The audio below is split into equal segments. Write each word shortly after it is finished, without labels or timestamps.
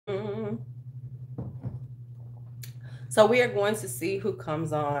So we are going to see who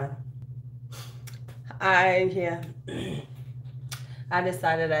comes on. Yeah, I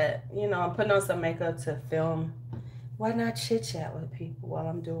decided that, I'm putting on some makeup to film. Why not chit chat with people while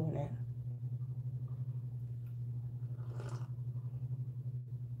I'm doing it?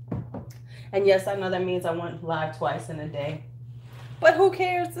 And yes, I know that means I went live twice in a day. But who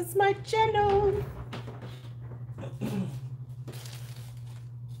cares? It's my channel.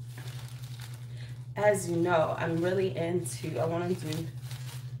 As you know, I'm really I want to do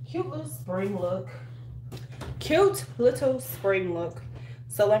cute little spring look. Cute little spring look.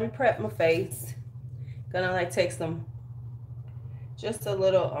 So let me prep my face. Gonna like take some, just a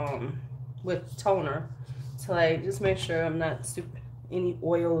little, with toner to like just make sure I'm not super, any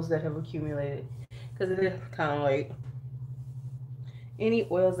oils that have accumulated. Because it is kind of like any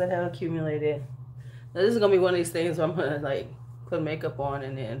oils that have accumulated. Now this is gonna be one of these things where I'm gonna like put makeup on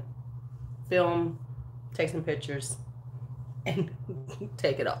and then film, take some pictures, and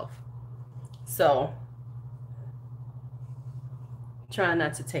take it off. So trying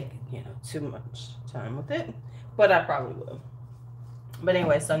not to take too much time with it, but I probably will. But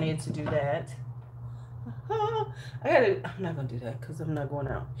anyway, so I need to do that. I'm not gonna do that because I'm not going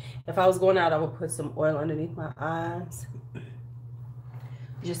out. If I was going out, I would put some oil underneath my eyes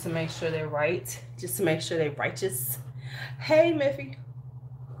just to make sure they're right, just to make sure they're righteous. Hey, Miffy.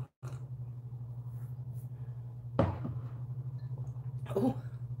 Oh,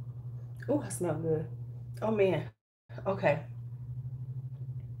 oh, I smell good. Oh man. Okay.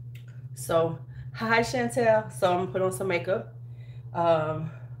 So, hi Chantel. So I'm gonna put on some makeup.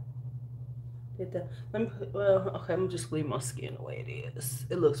 Um, let me put, well, okay. I'm just leave my skin the way it is.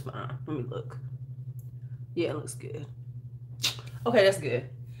 It looks fine. Let me look. Yeah, it looks good. Okay, that's good.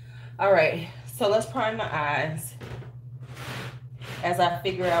 All right. So let's prime my eyes as I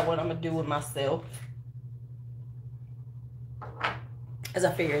figure out what I'm gonna do with myself. As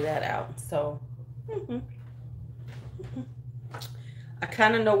I figure that out. So. I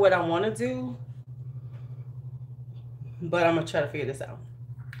kind of know what I want to do, but I'm gonna try to figure this out.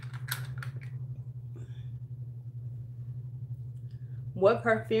 What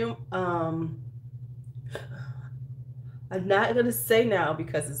perfume? I'm not gonna say now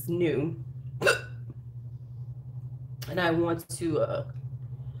because it's new, and I want to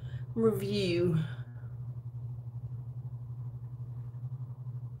review.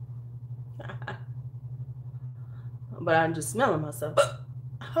 But I'm just smelling myself.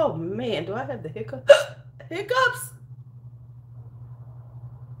 Oh man, do I have the hiccups? Hiccups?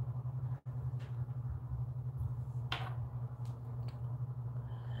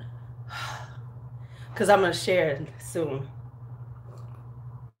 Because I'm going to share it soon.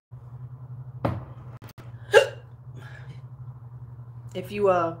 If you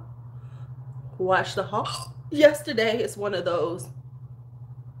watched the haul yesterday, it's one of those.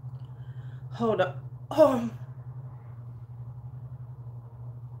 Hold up. Oh.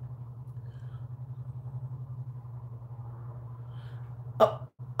 Oh,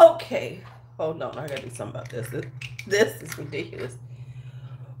 okay. Hold on, I gotta do something about this. This is ridiculous.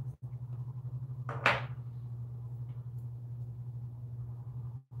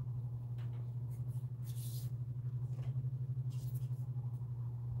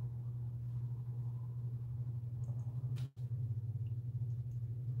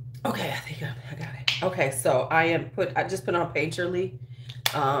 Okay, I think I got it. Okay, so I just put on Painterly.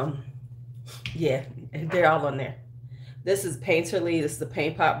 Yeah, they're all on there. This is Painterly. This is the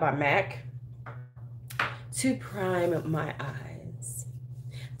Paint Pot by MAC to prime my eyes.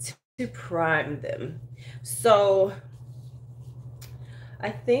 To prime them. So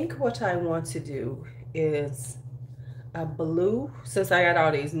I think what I want to do is a blue, since I got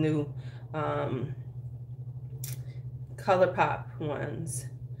all these new ColourPop ones.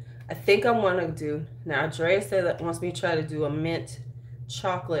 I think I want to do, now Drea said that wants me to try to do a mint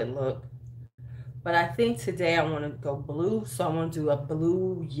chocolate look, but I think today I want to go blue, so I want to do a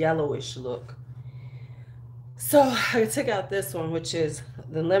blue yellowish look. So I took out this one, which is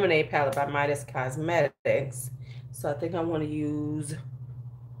the Lemonade palette by Midas Cosmetics. So I think I want to use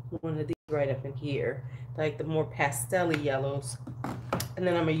one of these right up in here, like the more pastel-y yellows. And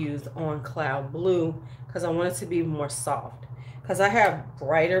then I'm going to use On Cloud Blue because I want it to be more soft. Because I have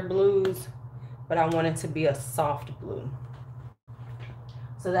brighter blues, but I want it to be a soft blue.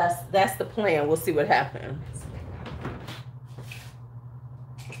 So that's the plan. We'll see what happens.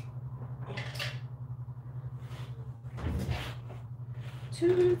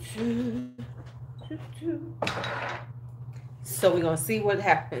 So we're gonna see what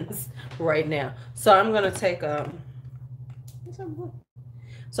happens right now. So I'm gonna take so I'm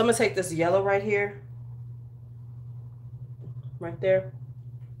gonna take this yellow right here, and I'm gonna use it on my right there.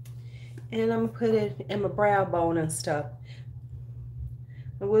 And I'm gonna put it in my brow bone and stuff.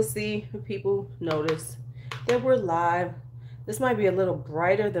 And we'll see if people notice that we're live. This might be a little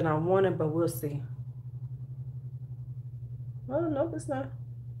brighter than I wanted, but we'll see. Oh, no, it's not.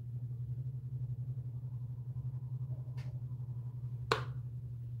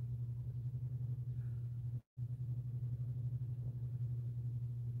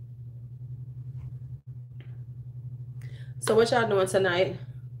 So what y'all doing tonight?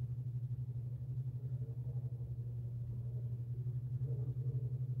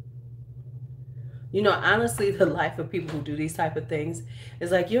 You know, honestly, the life of people who do these type of things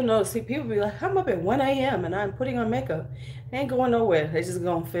is like, you know, see, people be like, I'm up at 1 a.m. and I'm putting on makeup. They ain't going nowhere. They just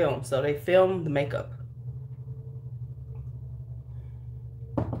gonna film. So they film the makeup.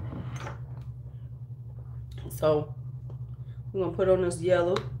 So I'm gonna put on this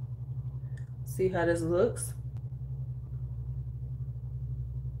yellow. See how this looks.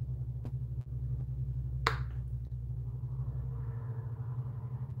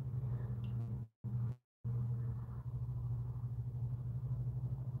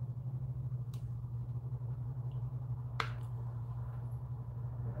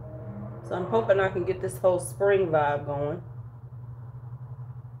 So I'm hoping I can get this whole spring vibe going.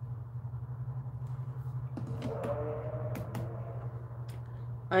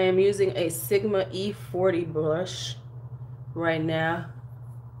 I am using a Sigma E40 brush right now.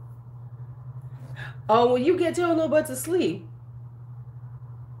 Oh, well, you get your little butt to sleep.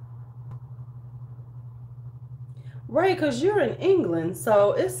 Right, because you're in England,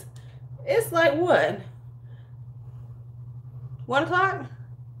 so it's like what? 1 o'clock?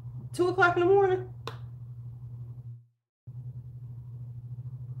 2 o'clock in the morning?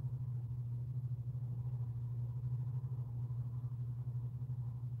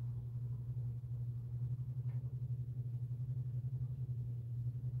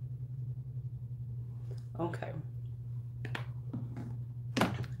 Okay.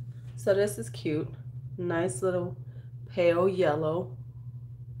 So this is cute. Nice little pale yellow.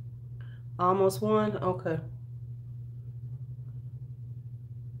 Almost 1? Okay.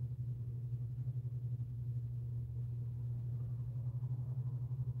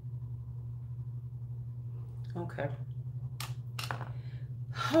 Okay.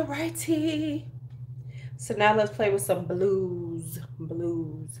 Alrighty. So now let's play with some blues.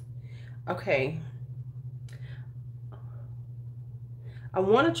 Okay. I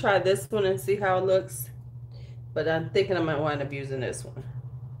want to try this one and see how it looks, but I'm thinking I might wind up using this one.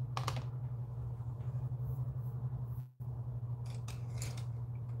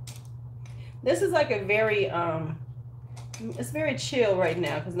 This is like a very, it's very chill right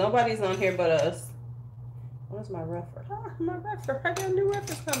now because nobody's on here but us. Where's my reference? Ah, my reference. I got a new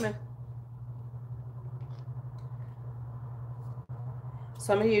reference coming.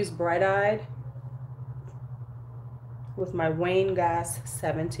 So I'm going to use Bright Eyed with my Wayne Goss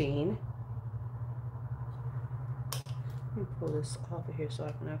 17. Let me pull this off of here so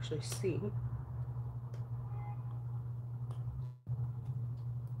I can actually see.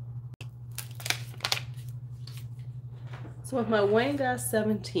 So with my Wayne Goss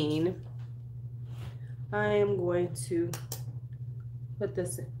 17, I am going to put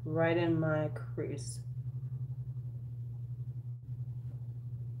this right in my crease.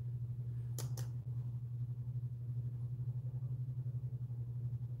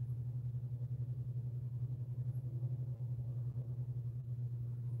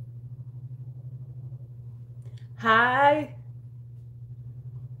 Hi.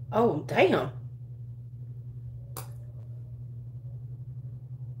 Oh, damn.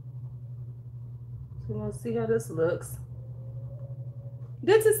 So we'll see how this looks.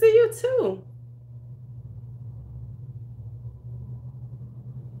 Good to see you too.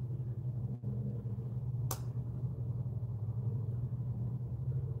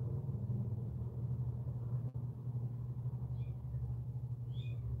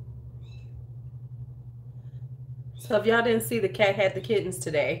 So if y'all didn't see, the cat had the kittens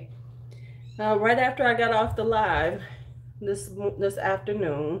today. Right after I got off the live this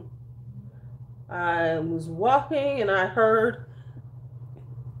afternoon, I was walking and I heard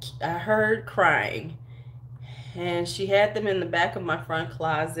crying, and she had them in the back of my front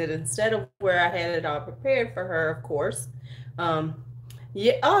closet instead of where I had it all prepared for her, of course.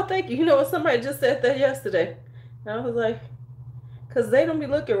 Yeah. Oh, thank you. You know what? Somebody just said that yesterday. And I was like, because they don't be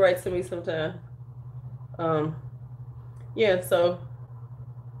looking right to me sometimes. Yeah, so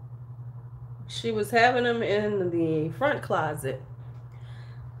she was having them in the front closet.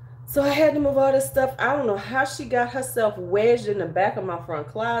 So I had to move all this stuff. I don't know how she got herself wedged in the back of my front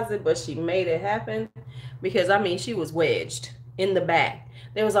closet, but she made it happen because, I mean, she was wedged. in the back.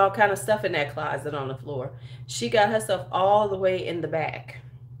 There was all kind of stuff in that closet on the floor. She got herself all the way in the back.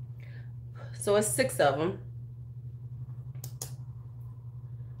 So it's 6 of them.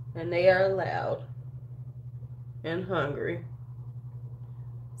 And they are loud and hungry.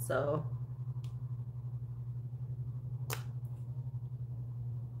 So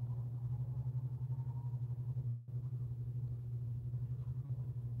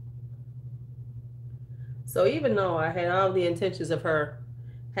even though I had all the intentions of her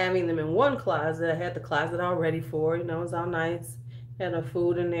having them in one closet, I had the closet all ready for her. You know, it was all nice. Had her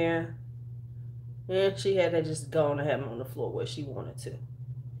food in there. And she had to just go and have them on the floor where she wanted to.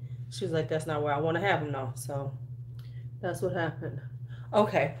 She was like, that's not where I want to have them though. So that's what happened.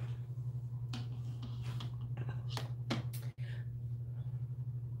 Okay.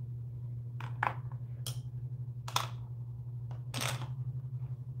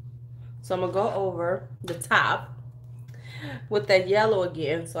 So I'm going to go over the top with that yellow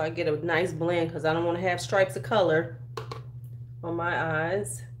again so I get a nice blend because I don't want to have stripes of color on my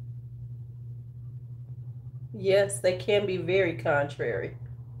eyes. Yes, they can be very contrary.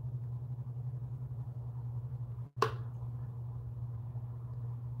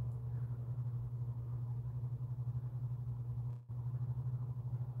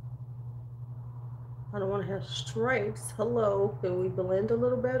 I don't want to have stripes. Hello, can we blend a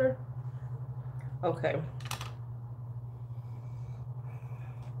little better? Okay.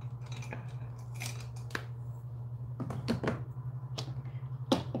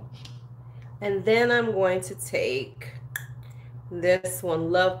 And then I'm going to take this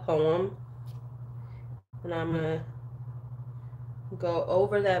one, Love Poem, and I'm going to go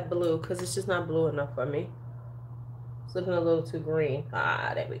over that blue because it's just not blue enough for me. It's looking a little too green.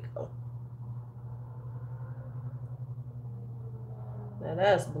 Ah, there we go. Now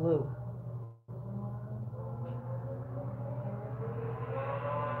that's blue.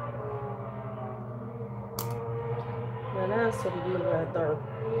 Now that's some blue right there.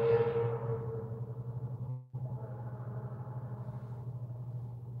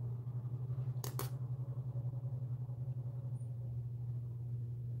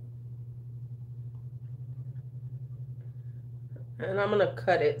 And I'm going to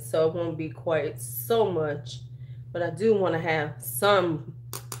cut it so it won't be quite so much. But I do want to have some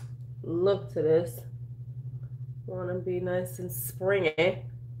look to this. Want to be nice and springy.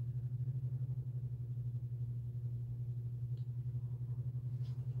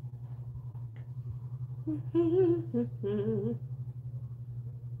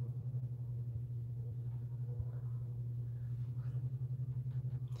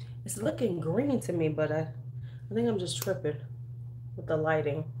 It's looking green to me, but I think I'm just tripping with the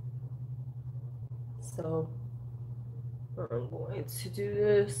lighting. So I'm going to do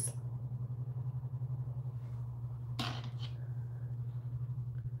this.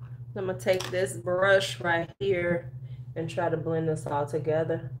 I'm going to take this brush right here and try to blend this all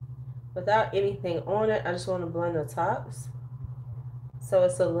together. Without anything on it, I just want to blend the tops so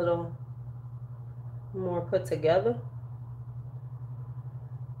it's a little more put together.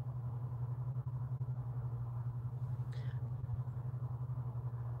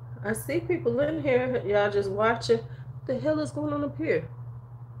 I see people in here. Y'all just watching. What the hell is going on up here?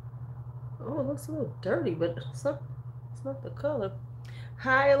 Oh, it looks a little dirty, but it's not the color.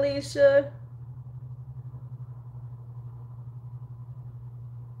 Hi, Alicia.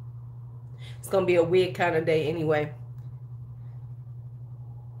 It's going to be a weird kind of day anyway.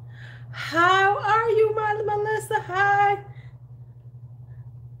 How are you, my Melissa? Hi.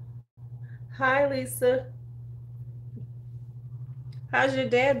 Hi, Lisa. How's your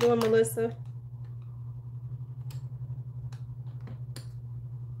dad doing, Melissa?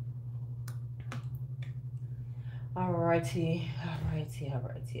 Alrighty.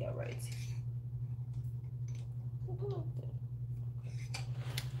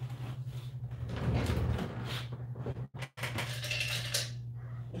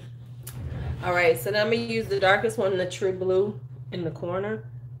 All right, so now I'm going to use the darkest one, the True Blue, in the corner.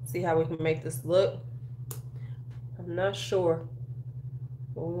 See how we can make this look. I'm not sure,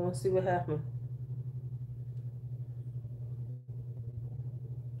 but we're going to see what happens.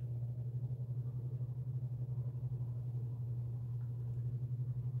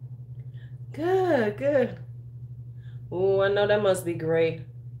 Good, good. Oh, I know that must be great.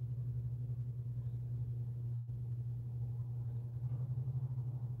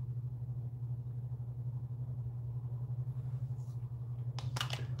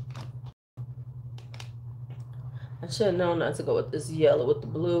 I should have known not to go with this yellow with the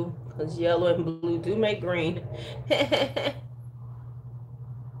blue, because yellow and blue do make green.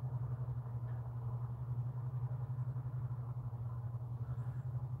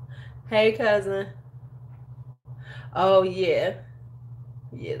 Hey, cousin. Oh, yeah.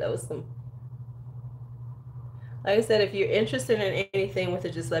 Yeah, that was some. Like I said, if you're interested in anything with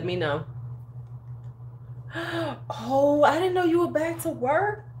it, just let me know. Oh, I didn't know you were back to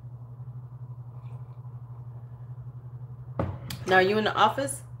work. Now, are you in the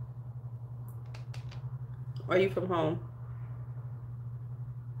office? Or are you from home?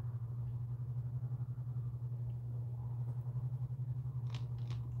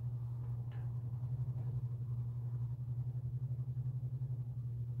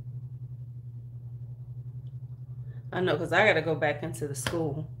 I know, because I got to go back into the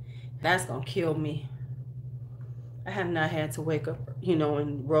school. That's going to kill me. I have not had to wake up,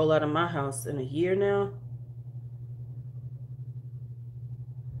 and roll out of my house in a year now.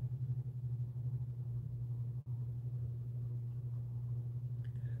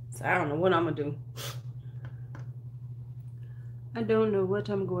 So I don't know what I'm going to do. I don't know what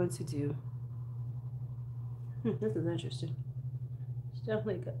I'm going to do. This is interesting. It's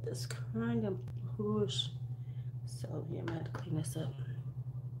definitely got this kind of bluish. So yeah, I'm going to have to clean this up.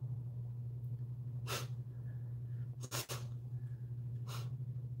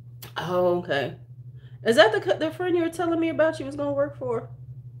 Oh, okay. Is that the friend you were telling me about you was going to work for?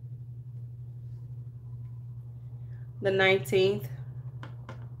 The 19th.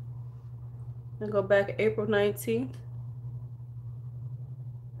 I'll go back April 19th.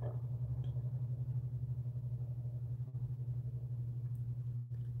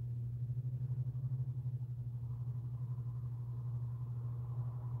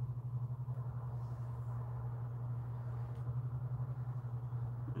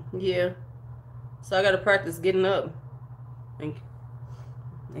 Yeah. So I got to practice getting up and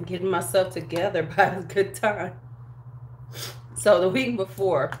getting myself together by a good time. So the week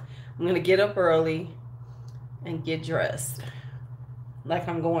before, I'm going to get up early and get dressed like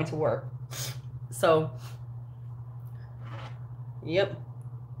I'm going to work. So, yep.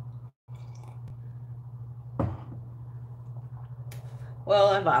 Well,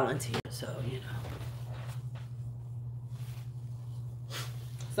 I volunteer, so,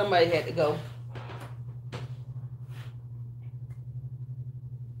 somebody had to go.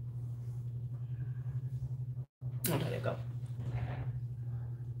 Oh, there you go.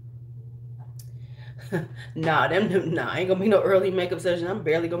 Nah, ain't gonna be no early makeup session. I'm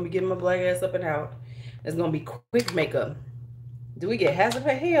barely gonna be getting my black ass up and out. It's gonna be quick makeup. Do we get hazard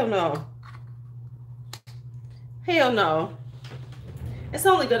pay? Hell no. Hell no. It's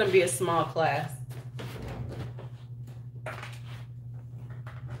only gonna be a small class.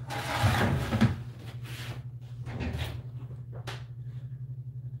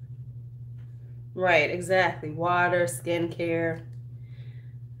 Right, exactly. Water, skincare.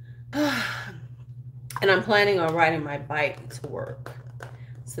 And I'm planning on riding my bike to work.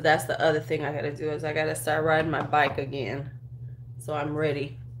 So that's the other thing I gotta do is I gotta start riding my bike again. So I'm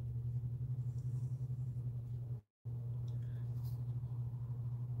ready.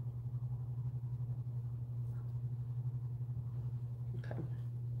 Okay.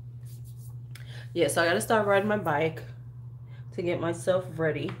 Yeah, so I gotta start riding my bike to get myself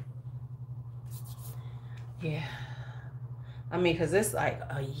ready. Yeah. I mean, because it's like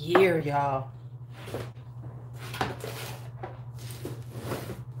a year, y'all.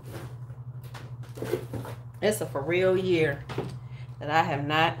 It's a for real year that I have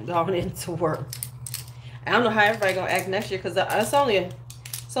not gone into work. I don't know how everybody gonna act next year because it's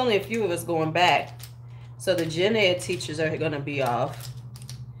only a few of us going back. So the gen ed teachers are gonna be off.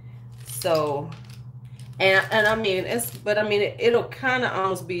 So, and I mean it'll kind of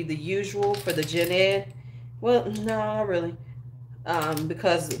almost be the usual for the gen ed. Well, no, not really,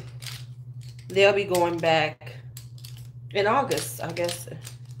 because they'll be going back in August, I guess.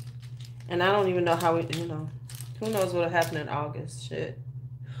 And I don't even know how it, who knows what'll happen in August? Shit.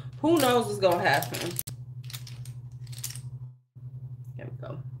 Who knows what's gonna happen? Here we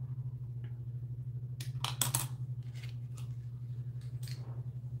go.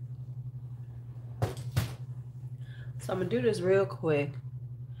 So I'm gonna do this real quick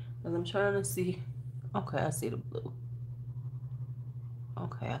because I'm trying to see. Okay, I see the blue.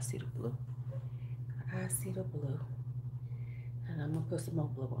 Okay, I see the blue. I see the blue. And I'm gonna put some more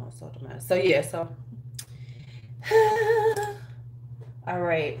blue on so it matters. So yeah, so all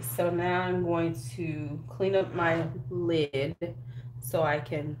right, so now I'm going to clean up my lid so I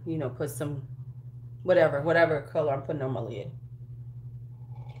can, put some whatever color I'm putting on my lid.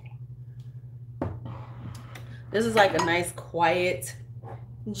 This is like a nice, quiet,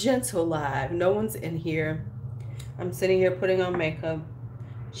 gentle live. No one's in here. I'm sitting here putting on makeup,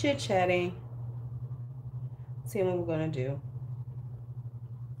 chit-chatting, seeing what we're gonna do.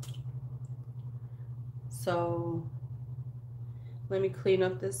 So let me clean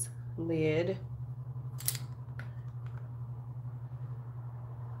up this lid.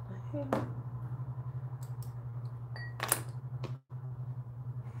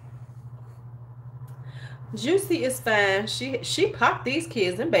 Juicy is fine. She popped these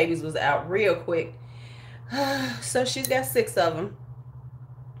kids. Them babies was out real quick. So she's got 6 of them.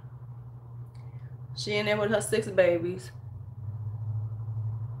 She in there with her 6 babies.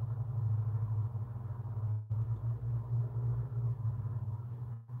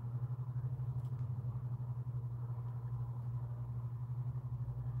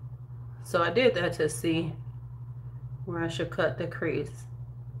 So I did that to see where I should cut the crease.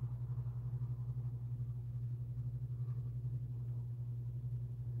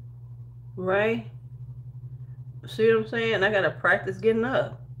 Right? See what I'm saying? I gotta practice getting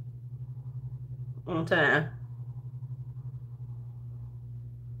up on time.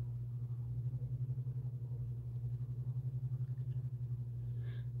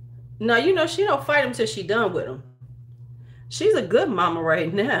 Now, you know, she don't fight him till she done with him. She's a good mama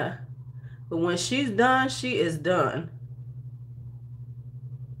right now. But when she's done, she is done.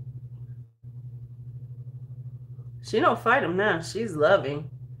 She don't fight him now. She's loving.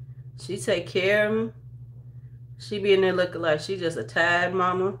 She take care of him. She be in there looking like she just a tired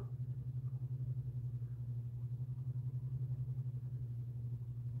mama.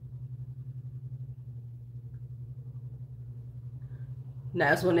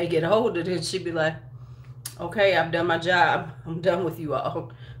 Now that's when they get older, then she be like, okay, I've done my job. I'm done with you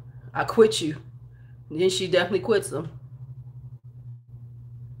all. I quit you. And then she definitely quits them.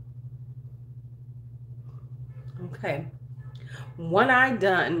 Okay. One eye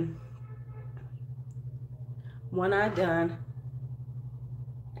done. One eye done.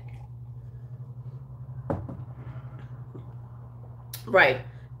 Right.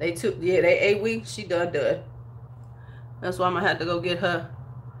 They 8 weeks. She done. That's why I'm gonna have to go get her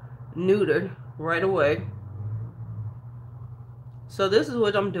neutered right away. So this is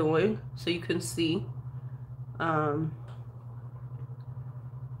what I'm doing, so you can see. You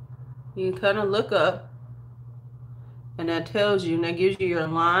can kind of look up, and that tells you, and that gives you your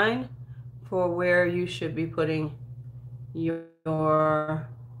line for where you should be putting your.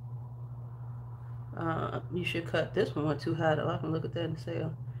 You should cut this one too high though. I can look at that and say,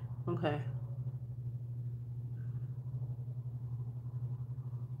 okay.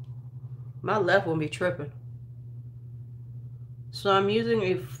 My left won't be tripping. So I'm using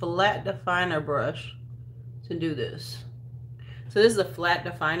a flat definer brush to do this. So this is a flat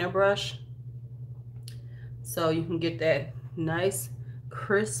definer brush. So you can get that nice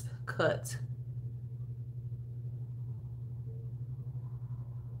crisp cut.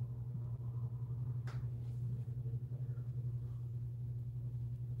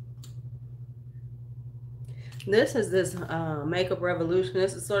 This is this Makeup Revolution.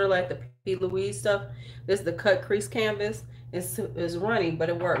 This is sort of like the P. Louise stuff. This is the cut crease canvas. It's runny, but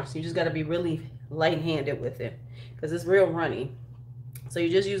it works. You just got to be really light-handed with it because it's real runny. So you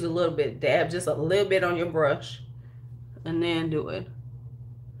just use a little bit, dab just a little bit on your brush, and then do it.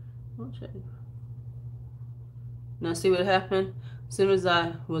 Now see what happened? As soon as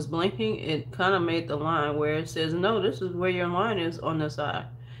I was blinking, it kind of made the line where it says, no, this is where your line is on this eye.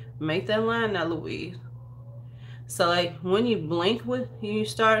 Make that line now, Louise. So like when you blink you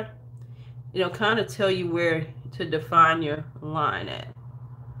start, it'll kind of tell you where to define your line at.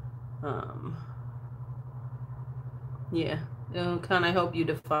 Yeah, it'll kind of help you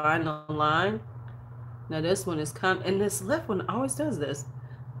define the line. Now this one is kind of, and this left one always does this.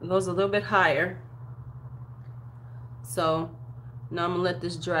 It goes a little bit higher. So now I'm gonna let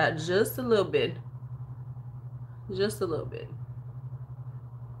this dry just a little bit. Just a little bit.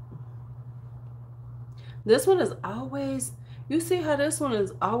 This one is always, you see how this one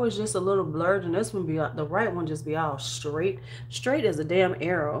is always just a little blurred, and this one be, the right one just be all straight. Straight as a damn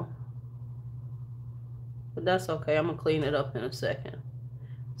arrow. But that's okay. I'm going to clean it up in a second.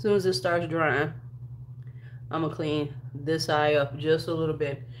 As soon as it starts drying, I'm going to clean this eye up just a little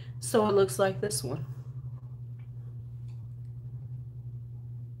bit so it looks like this one.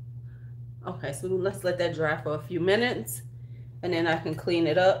 Okay, so let's let that dry for a few minutes, and then I can clean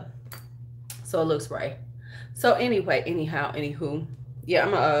it up so it looks right. So anyway, anywho, yeah,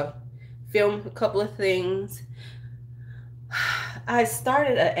 I'm gonna film a couple of things. I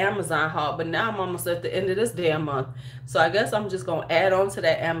started an Amazon haul, but now I'm almost at the end of this damn month. So I guess I'm just gonna add on to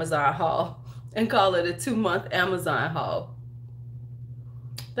that Amazon haul and call it a 2-month Amazon haul.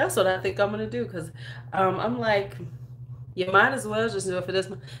 That's what I think I'm gonna do, because I'm like, you might as well just do it for this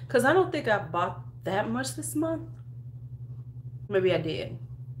month, because I don't think I bought that much this month. Maybe I did.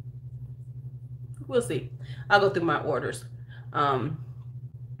 we'll see. I'll go through my orders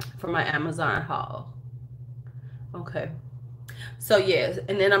for my Amazon haul. Okay. So yes,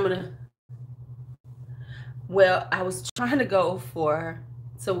 and then I'm gonna, well, I was trying to go for,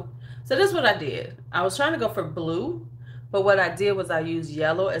 so this is what I did. I was trying to go for blue, but what I did was I used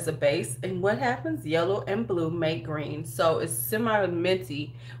yellow as a base, and what happens? Yellow and blue make green. So it's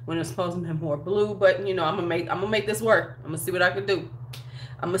semi-minty when it's supposed to be more blue, but you know, I'm gonna make this work. I'm gonna see what I can do.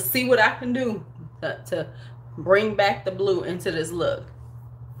 I'm gonna see what I can do to bring back the blue into this look.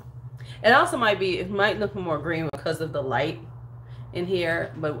 It also it might look more green because of the light in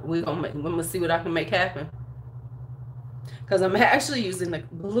here, but we're gonna see what I can make happen. Because I'm actually using the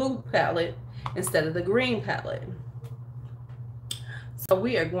blue palette instead of the green palette. So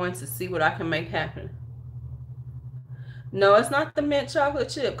we are going to see what I can make happen. No, it's not the mint chocolate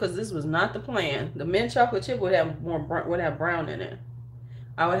chip, because this was not the plan. The mint chocolate chip would have brown in it.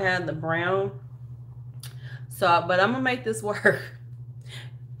 I would have the brown. So, but I'm gonna make this work,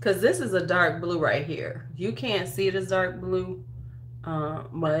 because this is a dark blue right here. You can't see it as dark blue,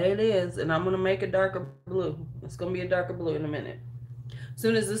 but it is, and I'm gonna make a darker blue. It's gonna be a darker blue in a minute. As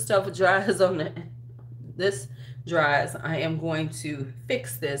soon as this stuff dries this dries, I am going to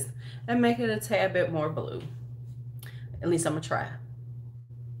fix this and make it a tad bit more blue. At least I'm gonna try.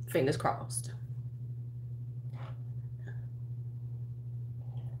 Fingers crossed.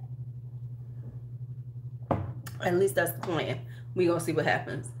 At least that's the plan. We gonna see what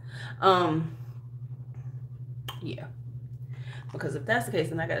happens. Yeah. Because if that's the case,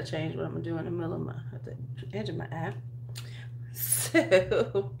 then I gotta change what I'm gonna do in the middle of at the edge of my eye.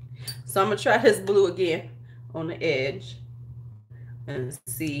 So I'm gonna try this blue again on the edge and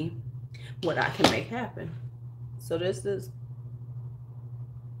see what I can make happen. So this is,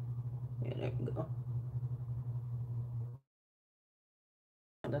 yeah, there we go.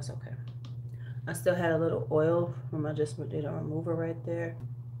 That's okay. I still had a little oil from I just did a remover right there.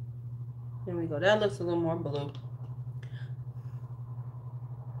 There we go. That looks a little more blue.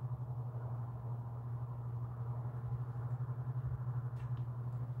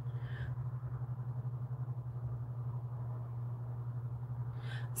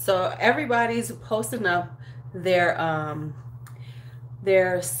 So everybody's posting up their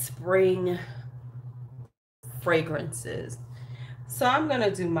spring fragrances. So I'm gonna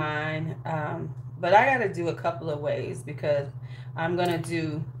do mine, but I gotta do a couple of ways, because I'm gonna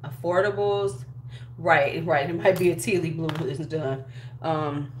do affordables. Right. It might be a tealy blue is done.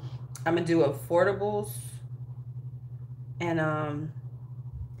 I'm gonna do affordables, and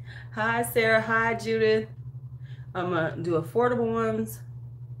hi Sarah, hi Judith. I'm gonna do affordable ones.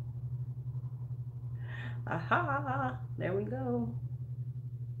 Aha, there we go.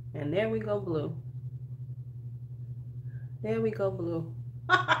 And there we go, blue. There we go, blue.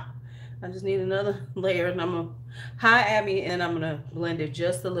 I just need another layer, and I'm gonna, hi Abby, and I'm gonna blend it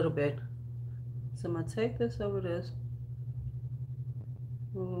just a little bit. So I'm gonna take this over this.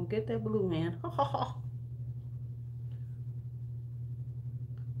 We're gonna get that blue in.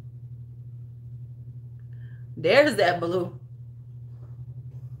 There's that blue.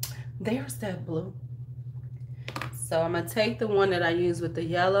 There's that blue. So I'm gonna take the one that I use with the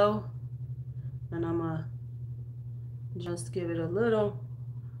yellow, and I'm gonna just give it a little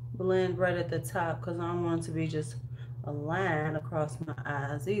blend right at the top, because I don't want it to be just a line across my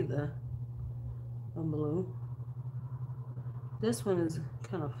eyes either. A blue. This one is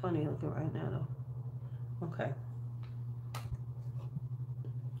kind of funny looking right now though. Okay.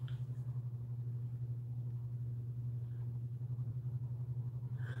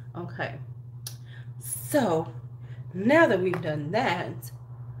 Okay. So now that we've done that,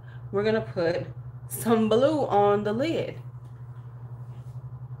 we're gonna put some blue on the lid.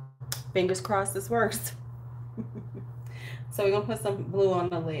 Fingers crossed this works. So we're gonna put some blue on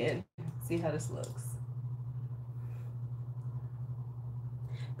the lid. See how this looks.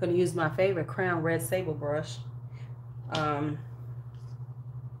 Gonna use my favorite Crown Red Sable brush. So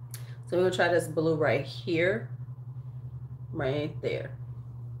we're gonna try this blue right here, right there.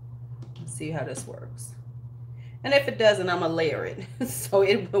 Let's see how this works. And if it doesn't, I'm gonna layer it so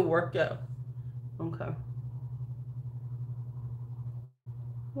it will work out. Okay.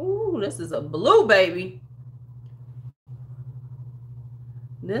 Ooh, this is a blue, baby.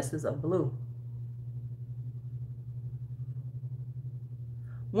 This is a blue.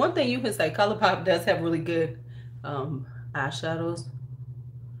 One thing you can say, ColourPop does have really good eyeshadows,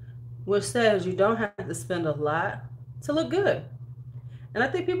 which says you don't have to spend a lot to look good. And I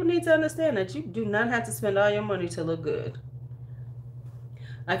think people need to understand that you do not have to spend all your money to look good.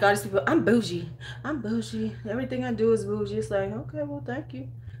 Like all these people, I'm bougie. I'm bougie. Everything I do is bougie. It's like, okay, well, thank you.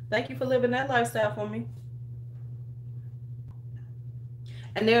 Thank you for living that lifestyle for me.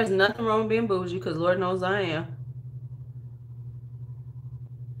 And there's nothing wrong with being bougie, because Lord knows I am.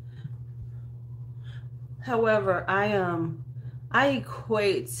 However, I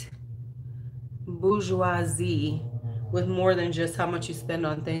equate bourgeoisie with more than just how much you spend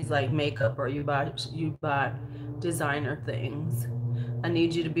on things like makeup, or you buy designer things. I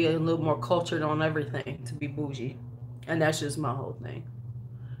need you to be a little more cultured on everything to be bougie. And that's just my whole thing.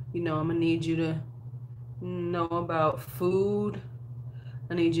 You know, I'm gonna need you to know about food.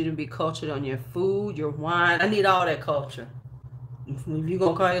 I need you to be cultured on your food, your wine. I need all that culture. If you're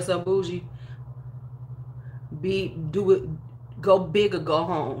gonna call yourself bougie, do it, go big or go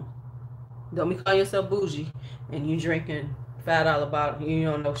home. Don't be calling yourself bougie and you drinking $5 bottle. You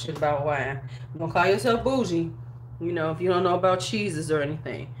don't know shit about wine. Don't call yourself bougie. You know, if you don't know about cheeses or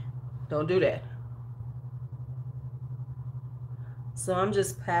anything, don't do that. So I'm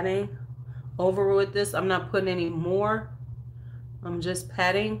just patting over with this. I'm not putting any more. I'm just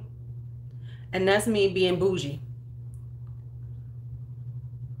patting. And that's me being bougie.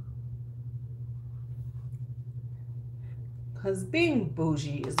 Because being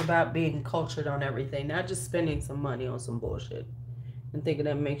bougie is about being cultured on everything, not just spending some money on some bullshit and thinking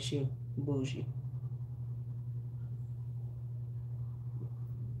that makes you bougie.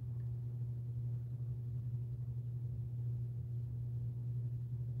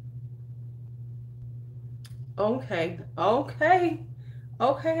 Okay, okay,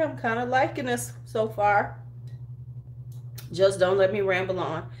 okay. I'm kind of liking this so far. Just don't let me ramble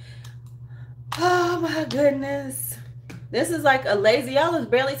on. Oh my goodness. This is like a lazy. Y'all is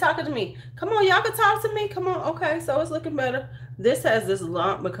barely talking to me. Come on, y'all can talk to me. Come on. Okay, so it's looking better. This has this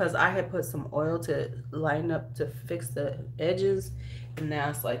lump because I had put some oil to line up to fix the edges. And now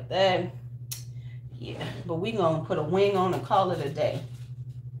it's like that. Yeah, but we gonna put a wing on and call it a day.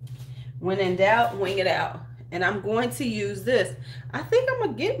 When in doubt, wing it out. And I'm going to use this. I think I'm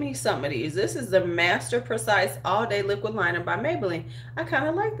gonna get me some of these. This is the Master Precise All Day Liquid Liner by Maybelline. I kind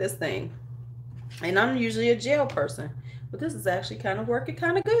of like this thing. And I'm usually a gel person, but this is actually kind of working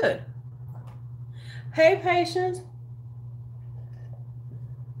kind of good. Hey, patience.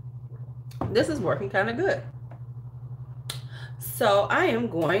 This is working kind of good. So I am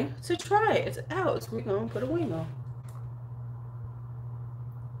going to try it out. We're going to put a wing on.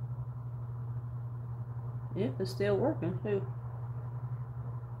 Yeah, it's still working too.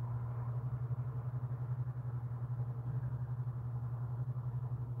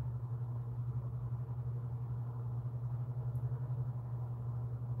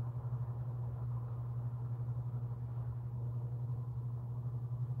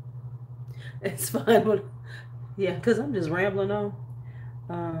 It's fine. But yeah, because I'm just rambling on.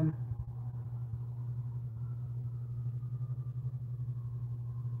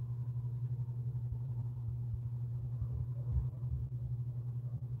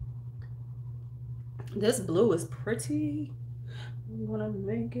 This blue is pretty. I'm gonna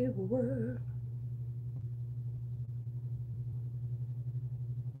make it work.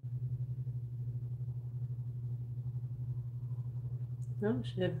 Oh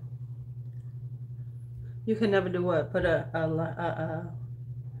shit. You can never do what? Put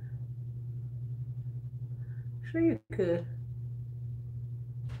sure you could.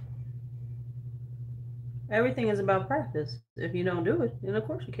 Everything is about practice. If you don't do it, then of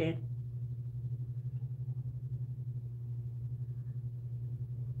course you can.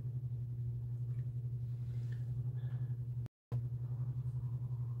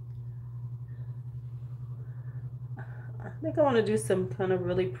 I think I want to do some kind of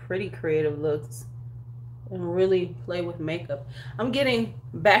really pretty creative looks and really play with makeup. I'm getting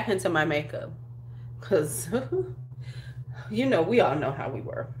back into my makeup because you know, we all know how we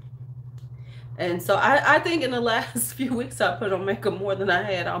were. And so I think in the last few weeks I put on makeup more than I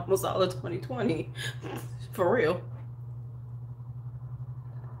had almost all of 2020. For real.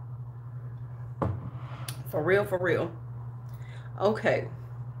 For real, for real. Okay.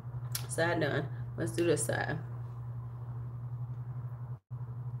 Side done. Let's do this side.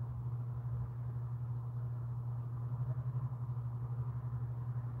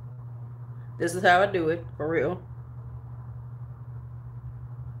 This is how I do it, for real.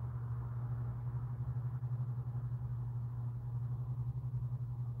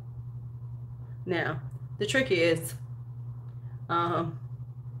 Now, the trick is, um,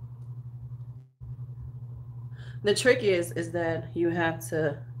 is that you have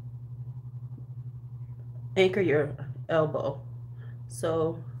to anchor your elbow.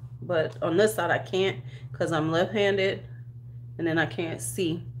 So, but on this side I can't because I'm left-handed, and then I can't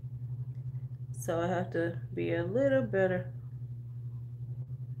see. So I have to be a little better.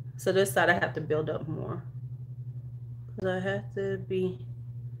 So this side I have to build up more. Because I have to be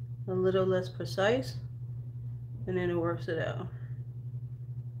a little less precise. And then it works it out.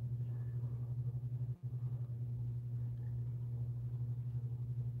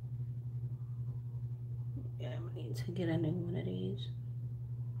 Yeah, I need to get a new one of these.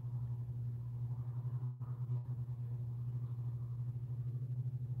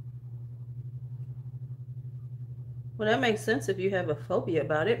 Well, that makes sense if you have a phobia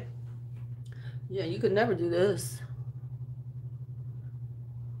about it. Yeah, you could never do this.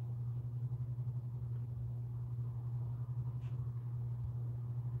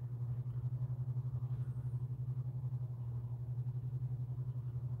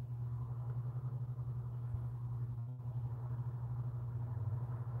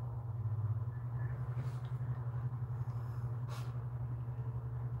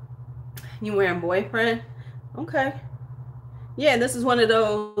 You wearing boyfriend? Okay. Yeah, this is one of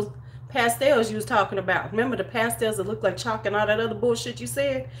those pastels you was talking about. Remember the pastels that look like chalk and all that other bullshit you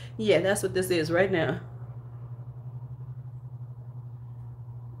said? Yeah, that's what this is right now.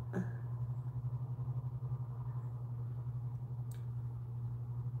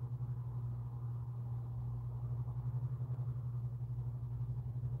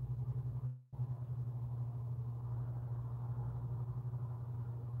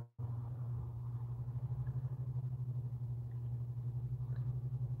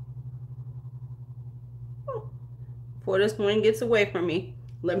 Before this one gets away from me,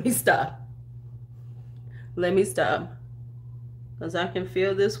 let me stop. Let me stop. Because I can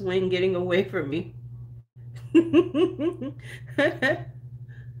feel this wind getting away from me.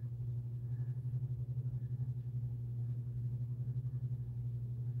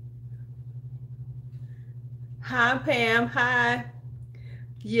 Hi Pam, hi.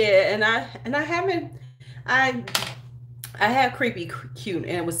 Yeah, and I haven't I had creepy cute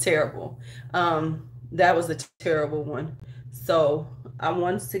and it was terrible. That was a terrible one. So I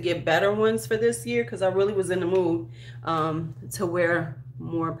wanted to get better ones for this year because I really was in the mood to wear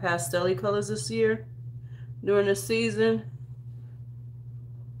more pastel colors this year during the season.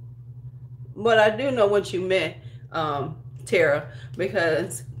 But I do know what you meant, Tara,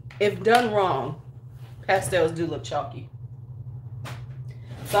 because if done wrong, pastels do look chalky.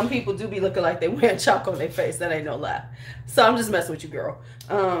 Some people do be looking like they wearing chalk on their face. That ain't no lie. So I'm just messing with you, girl.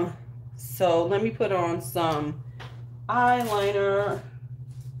 So let me put on some eyeliner.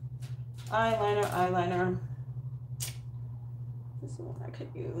 This one I could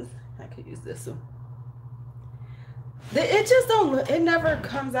use. I could use this one. It just don't. It never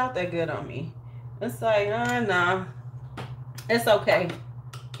comes out that good on me. It's like, nah. It's okay.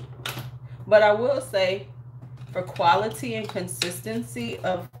 But I will say, for quality and consistency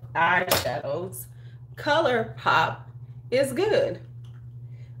of eyeshadows, ColourPop is good.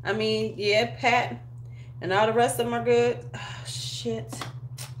 I mean, yeah, Pat and all the rest of them are good. Oh, shit.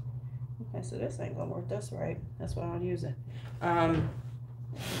 Okay, so this ain't gonna work. That's right. That's why I don't use it.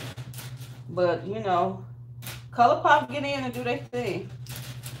 But you know, ColourPop get in and do their thing.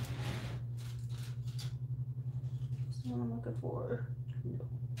 That's what I'm looking for.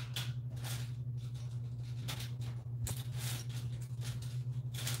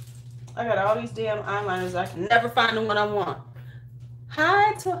 I got all these damn eyeliners. I can never find the one I want.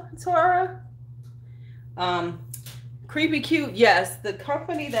 Hi, Tora. Creepy Cute. Yes, the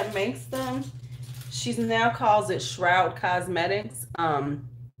company that makes them, she now calls it Shroud Cosmetics. And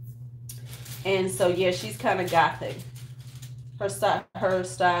so yeah, she's kind of gothic. Her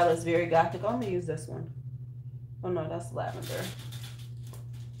style is very gothic. I'm gonna use this one. Oh no, that's lavender.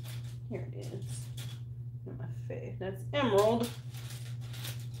 Here it is. In my face. That's emerald.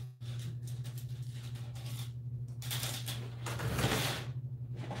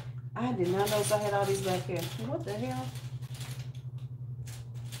 I did not notice I had all these back here. What the hell?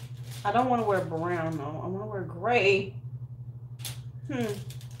 I don't want to wear brown though. I want to wear gray.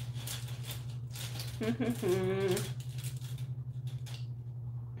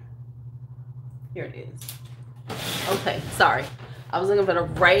 Here it is. Okay, sorry. I was looking for the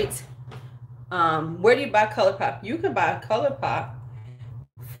right. Where do you buy ColourPop? You can buy ColourPop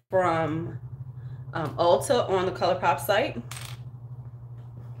from Ulta on the ColourPop site.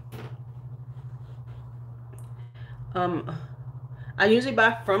 I usually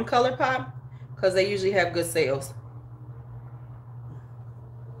buy from ColourPop because they usually have good sales.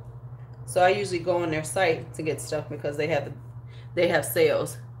 So I usually go on their site to get stuff because they have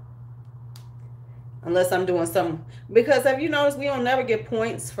sales. Unless I'm doing some, because have you noticed we don't never get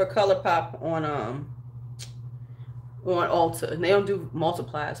points for ColourPop on Ulta, and they don't do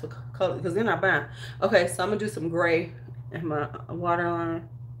multipliers for color because they're not buying. Okay, so I'm gonna do some gray in my waterline.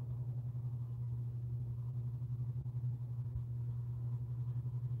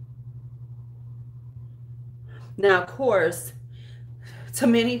 Now, of course, to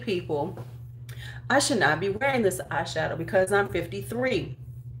many people, I should not be wearing this eyeshadow because I'm 53.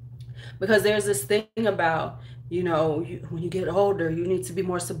 Because there's this thing about, you know, when you get older, you need to be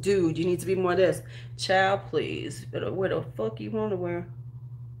more subdued. You need to be more this. Child, please. But what the fuck you want to wear?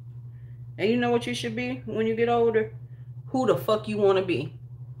 And you know what you should be when you get older? Who the fuck you want to be.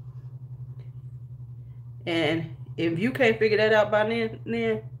 And if you can't figure that out by then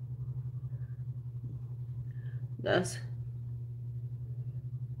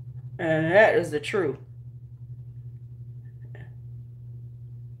that is the truth.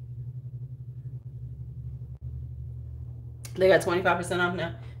 They got 25% off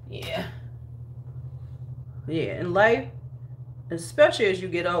now. Yeah. Yeah. In life, especially as you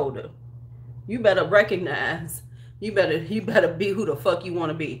get older, you better recognize. You better be who the fuck you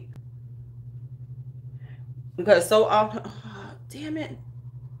want to be. Because so often, oh, damn it.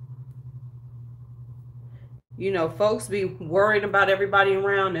 You know, folks be worried about everybody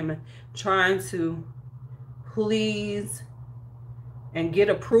around them and trying to please and get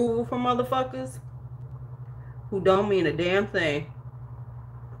approval from motherfuckers who don't mean a damn thing.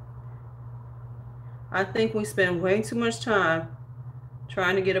 I think we spend way too much time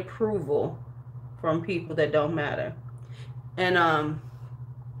trying to get approval from people that don't matter. And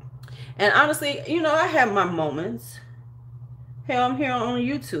honestly, you know, I have my moments. Hell, I'm here on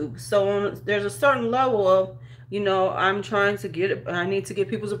YouTube, so there's a certain level of, you know, I'm trying to get, I need to get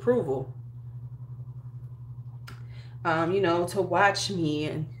people's approval. You know, to watch me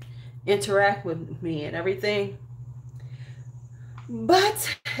and interact with me and everything.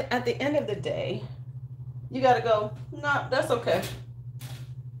 But at the end of the day, you gotta go, no, that's okay.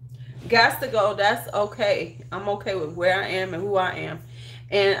 Got to go, that's okay. I'm okay with where I am and who I am.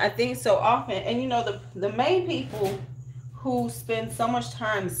 And I think so often, and you know, the main people who spend so much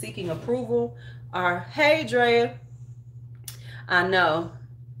time seeking approval are, hey, Drea, I know.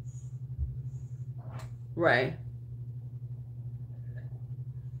 Right.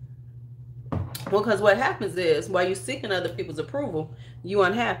 Well, because what happens is, while you're seeking other people's approval, you're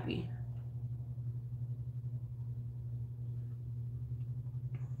unhappy.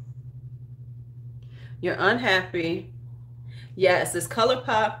 You're unhappy. Yes, it's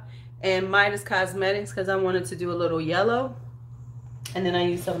ColourPop and Midas Cosmetics because I wanted to do a little yellow. And then I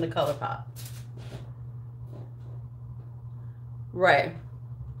used some of the ColourPop. Right.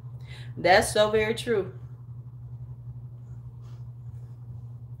 That's so very true.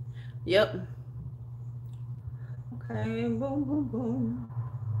 Yep. Okay, boom, boom, boom.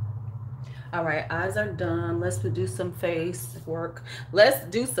 All right, eyes are done. Let's do some face work. Let's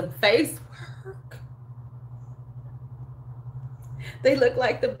do some face work. They look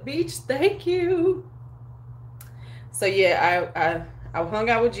like the beach. Thank you. So yeah, I hung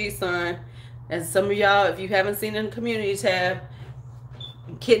out with G-Son. And some of y'all, if you haven't seen in the community tab,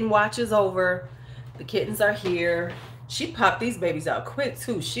 kitten watch is over. The kittens are here. She popped these babies out quick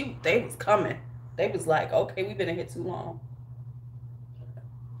too. They was coming. They was like, okay, we've been in here too long.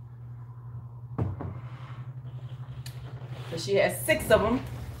 So she has 6 of them.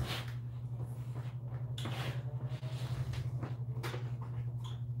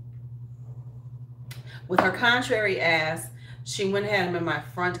 With her contrary ass, she went and had them in my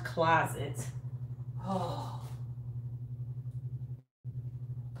front closet. Oh.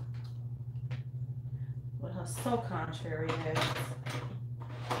 With her so contrary ass.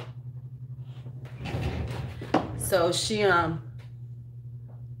 So she,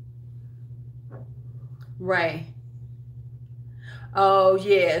 right. Oh,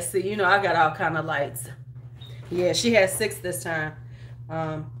 yeah. See, you know, I got all kind of lights. Yeah, she had 6 this time.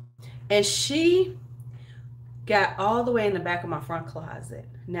 And she got all the way in the back of my front closet.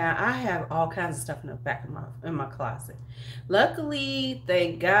 Now I have all kinds of stuff in the back of my closet. Luckily,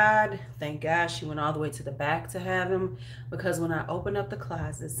 thank God she went all the way to the back to have him, because when I opened up the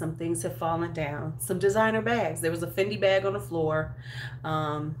closet, some things had fallen down. Some designer bags. There was a Fendi bag on the floor.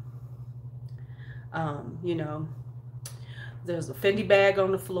 You know, there's a Fendi bag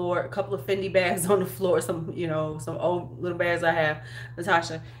on the floor, a couple of Fendi bags on the floor, some, you know, some old little bags I have,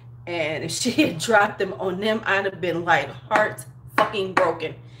 Natasha. And if she had dropped them on them, I'd have been like heart fucking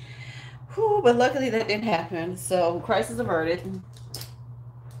broken. Whew, but luckily that didn't happen. So crisis averted.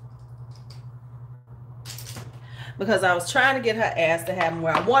 Because I was trying to get her ass to have them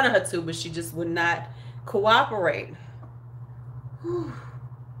where I wanted her to, but she just would not cooperate. Whew.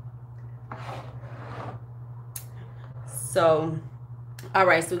 So, all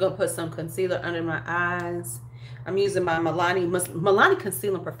right, so we're going to put some concealer under my eyes. I'm using my Milani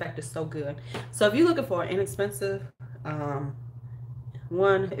Concealing Perfector. So good. So if you're looking for an inexpensive if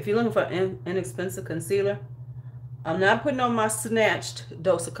you're looking for an inexpensive concealer, I'm not putting on my snatched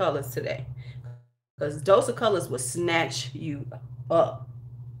Dose of Colors today, because Dose of Colors will snatch you up.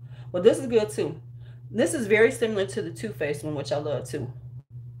 Well, this is good too. This is very similar to the Too Faced one, which I love too.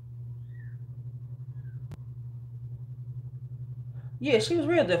 Yeah, she was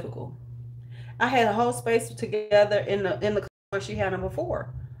real difficult. I had a whole space together in the where she had them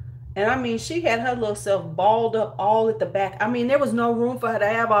before. And I mean, she had her little self balled up all at the back. I mean, there was no room for her to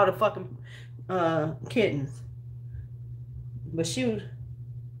have all the fucking kittens. But she was,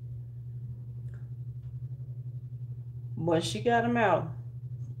 when she got them out,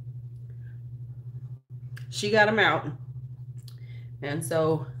 she got them out. And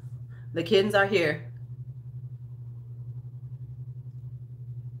so the kittens are here.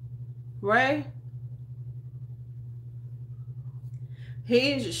 Right?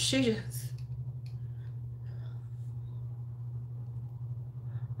 She just,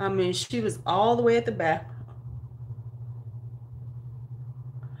 I mean, she was all the way at the back.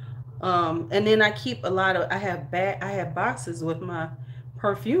 And then I keep a lot of, I have boxes with my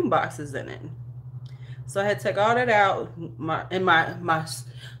perfume boxes in it. So I had to take all that out.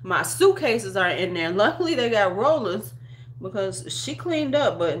 My suitcases are in there. Luckily they got rollers because she cleaned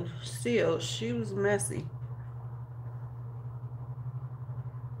up, but still she was messy.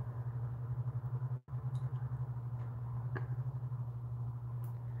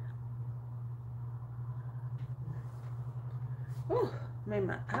 Ooh, made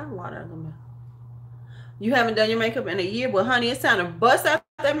my eye water a little bit. You haven't done your makeup in a year? Well, honey, it's time to bust out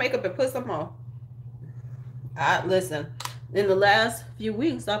that makeup and put some on. I listen. In the last few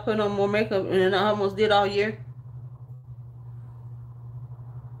weeks, I put on more makeup than I almost did all year.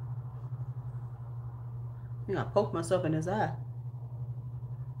 I think I poked myself in his eye.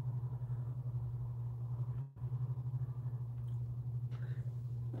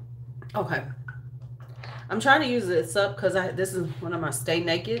 Okay. I'm trying to use this up because this is one of my Stay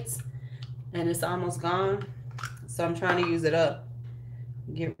Nakeds, and it's almost gone. So I'm trying to use it up.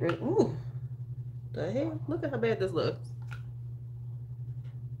 Get rid. Ooh, the hell! Look at how bad this looks.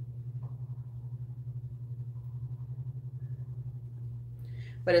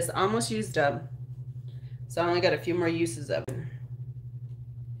 But it's almost used up. So I only got a few more uses of it.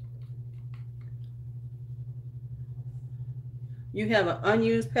 You have an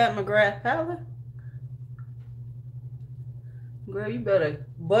unused Pat McGrath palette? Girl, you better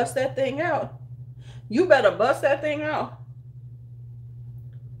bust that thing out. You better bust that thing out.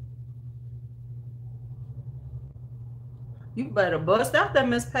 You better bust out that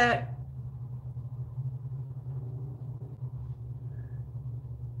Miss Pat.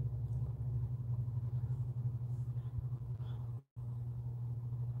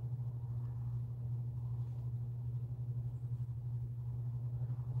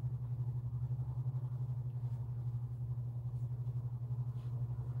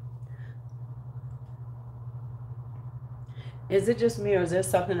 Is it just me, or is there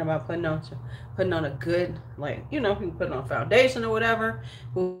something about putting on a good, like, you know, people putting on foundation or whatever,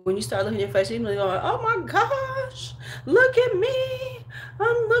 when you start looking at your face, you're going, oh my gosh, look at me,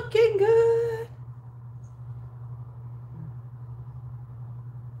 I'm looking good.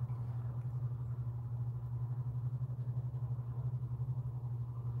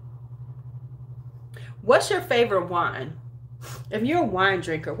 What's your favorite wine? If you're a wine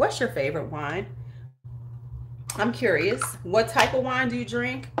drinker, what's your favorite wine? I'm curious. What type of wine do you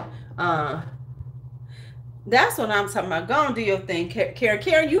drink? That's what I'm talking about. Go on, do your thing, Karen.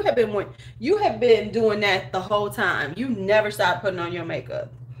 Karen, you have been doing that the whole time. You never stop putting on your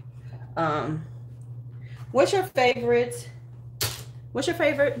makeup. What's your favorite?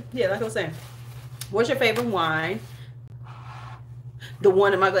 Yeah, like I was saying. What's your favorite wine? The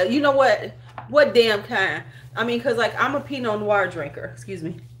one in my glass. You know what? What damn kind? I mean, because like I'm a Pinot Noir drinker. Excuse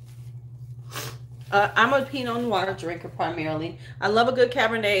me. I'm a Pinot Noir drinker primarily. I love a good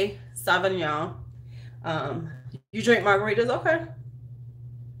Cabernet Sauvignon. You drink margaritas? Okay.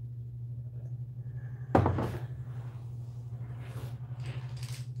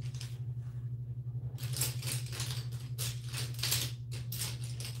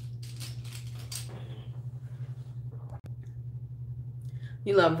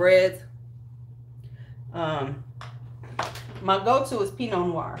 You love reds? My go-to is Pinot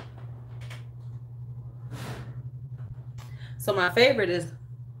Noir. So my favorite is,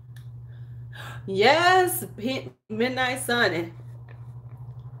 yes, Midnight Sun.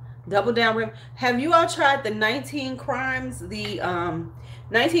 Double Down Rim. Have you all tried the 19 Crimes? The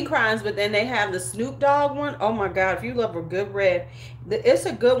 19 Crimes, but then they have the Snoop Dogg one. Oh my God, if you love a good red, it's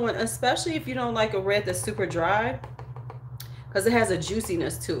a good one, especially if you don't like a red that's super dry, because it has a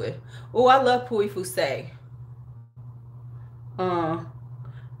juiciness to it. Oh, I love Pouilly Fussé.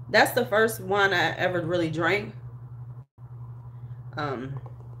 That's the first one I ever really drank. Um,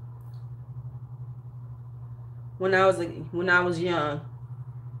 when I was young.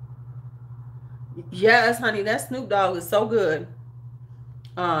 Yes, honey, that Snoop Dogg is so good.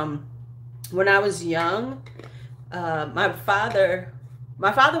 Um, when I was young, my father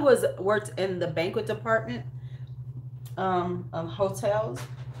was worked in the banquet department of hotels,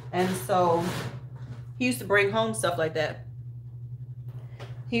 and so he used to bring home stuff like that.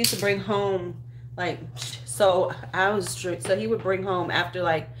 He used to bring home like so I was strict. So he would bring home after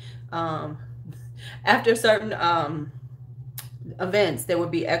like um, after certain events there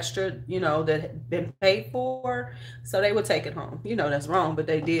would be extra, that had been paid for, so they would take it home. That's wrong, but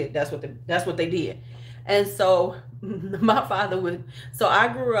they did. That's what they did. And so my father would, so I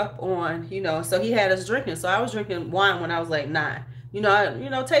grew up on, so he had us drinking. So I was drinking wine when I was like 9,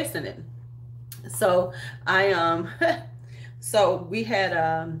 tasting it. So I so we had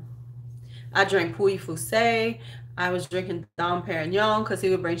I drank Puy Fusé. I was drinking Dom Perignon because he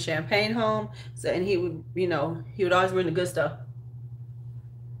would bring champagne home. So, and he would always bring the good stuff.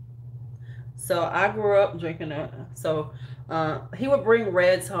 So I grew up drinking it. So he would bring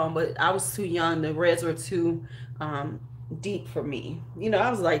reds home, but I was too young. The reds were too deep for me. I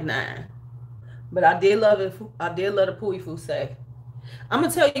was like 9. But I did love it. I did love the Puy Fusé. I'm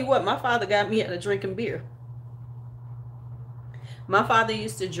gonna tell you what, my father got me into drinking beer. My father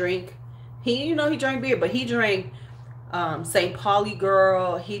used to drink. He drank beer, but he drank St. Pauli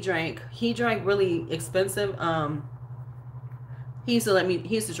Girl. He drank really expensive. He used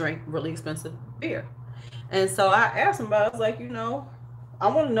to drink really expensive beer. And so I asked him about it. I was like, I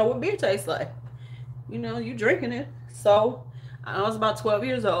want to know what beer tastes like. You drinking it. So I was about 12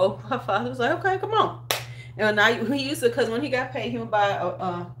 years old. My father was like, okay, come on. And he used to, because when he got paid, he would buy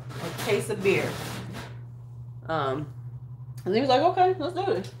a case of beer. And he was like, okay, let's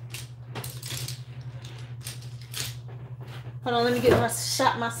do it. Hold on, let me get my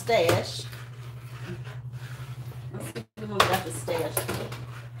stash. Let's see if we're gonna get out the stash.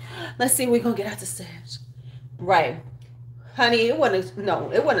 Let's see if we're gonna get out the stash. Right. Honey, it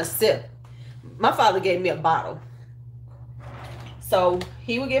wasn't a sip. My father gave me a bottle. So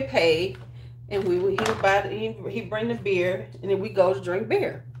he would get paid and he would bring the beer and then we go to drink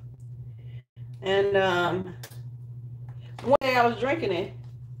beer. And one day I was drinking it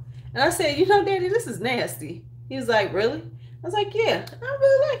and I said, Daddy, this is nasty. He was like, really? I was like, yeah, I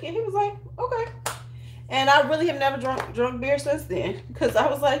really like it. He was like, okay. And I really have never drunk beer since then because I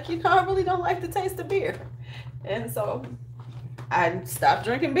was like, I really don't like the taste of beer. And so I stopped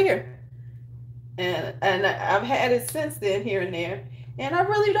drinking beer. And I've had it since then here and there. And I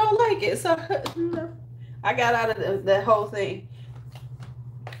really don't like it. So I got out of that whole thing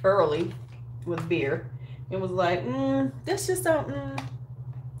early with beer. It was like, this don't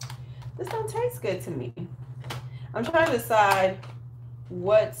taste good to me. I'm trying to decide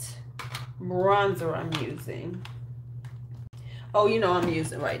what bronzer I'm using. Oh, I'm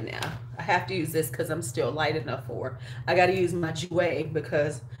using right now. I have to use this because I'm still light enough for. I got to use my Jouer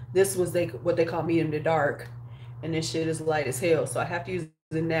because this was what they call medium to dark, and this shit is light as hell. So I have to use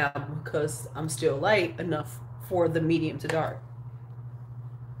it now because I'm still light enough for the medium to dark.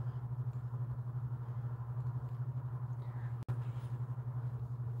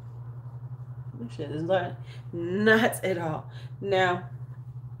 This shit is light, not at all. Now,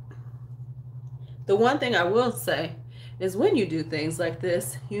 the one thing I will say is when you do things like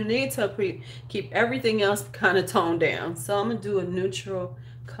this, you need to keep everything else kind of toned down. So I'm gonna do a neutral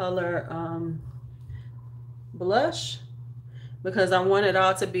color blush because I want it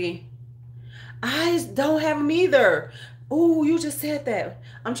all to be. I don't have them either. Oh, you just said that.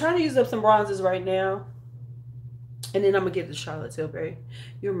 I'm trying to use up some bronzers right now, and then I'm gonna get the Charlotte Tilbury.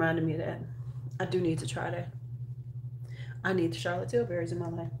 You reminded me of that. I do need to try that. I need the Charlotte Tilburys in my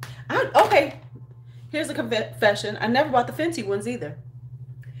life. Okay. Here's a confession. I never bought the Fenty ones either.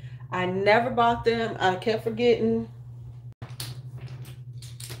 I never bought them. I kept forgetting.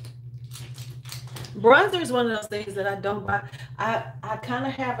 Bronzer is one of those things that I don't buy. I kind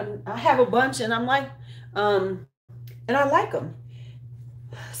of have a bunch, and I'm like, and I like them.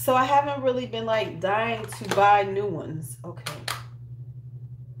 So I haven't really been like dying to buy new ones. Okay.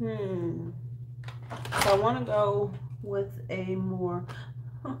 So I want to go with a more.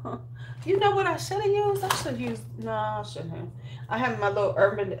 You know what I should have used? I should use. No, I shouldn't have. I have my little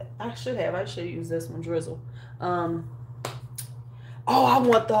urban. I should use this one, Drizzle. Oh, I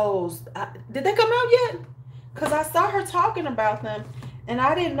want those. Did they come out yet? Because I saw her talking about them, and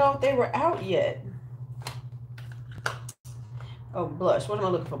I didn't know if they were out yet. Oh, blush. What am I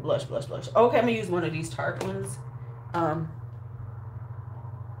looking for? Blush. Okay, I'm gonna use one of these Tarte ones.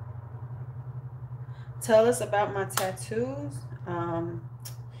 tell us about my tattoos. Uh,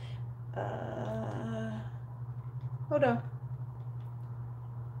 Hold on.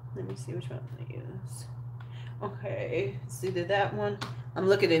 Let me see which one I'm gonna use. Okay, it's either that one. I'm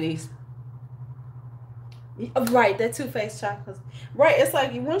looking at these. Right, that Too Faced chocolates. Right, it's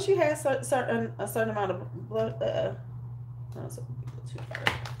like once you have a certain amount of blood. That's too far.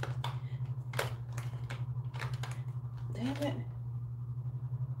 Damn it!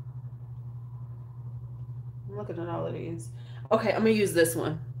 I'm looking at all of these. Okay, I'm gonna use this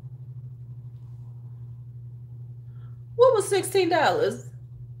one. What was $16?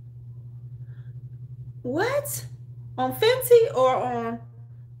 What? On Fenty or on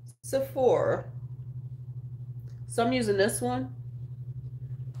Sephora? So I'm using this one.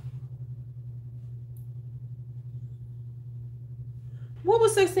 What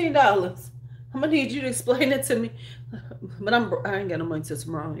was $16? I'm gonna need you to explain it to me. But I ain't got no money till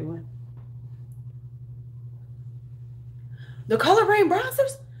tomorrow anyway. The color rain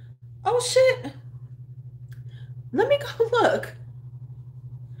bronzers? Oh shit. Let me go look.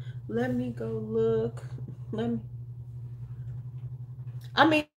 Let me go look. Let me. I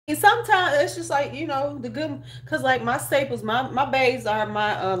mean, sometimes it's just like, you know, the good, because like my staples, my bays are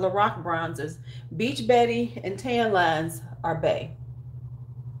my Lorac bronzers. Beach Betty and Tan Lines are bay.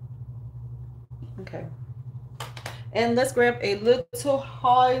 Okay. And let's grab a little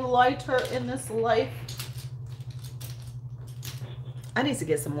highlighter in this life. I need to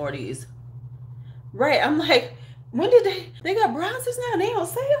get some more of these. Right, I'm like, when did they got bronzers now? They on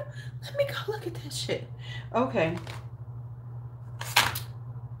sale? Let me go look at that shit. Okay.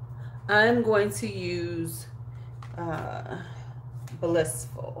 I'm going to use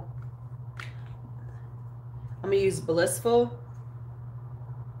Blissful. I'm gonna use Blissful.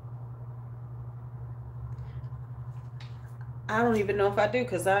 I don't even know if I do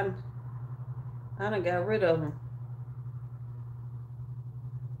because I done got rid of them.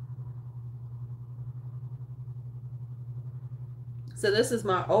 So this is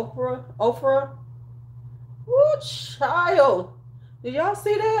my Oprah. Woo, child. Did y'all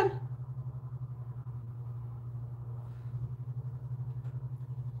see that?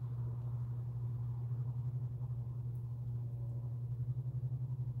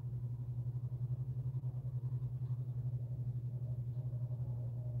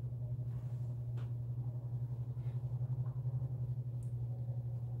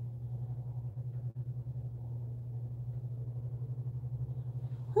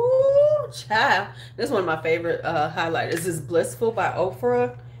 Ooh, child. This is one of my favorite highlighters. This is Blissful by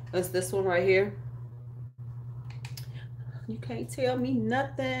Oprah. That's this one right here. You can't tell me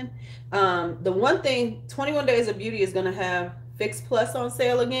nothing. The one thing, 21 Days of Beauty is going to have Fix Plus on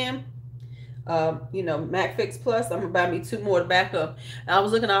sale again. You know, Mac Fix Plus. I'm gonna buy me 2 more to back up. I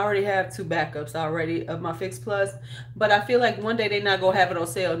was looking, I already have 2 backups already of my Fix Plus, but I feel like one day they're not gonna have it on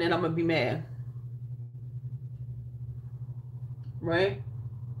sale, and then I'm gonna be mad. Right?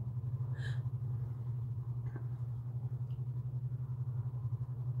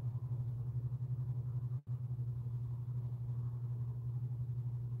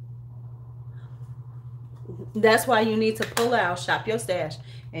 That's why you need to pull out, shop your stash,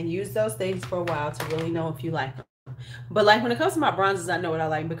 and use those things for a while to really know if you like them. But like when it comes to my bronzers, I know what I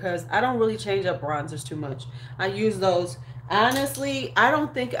like because I don't really change up bronzers too much. I use those. Honestly, I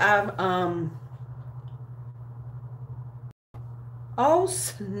don't think I've oh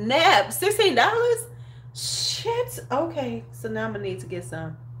snap, $16? Shit. Okay, so now I'm gonna need to get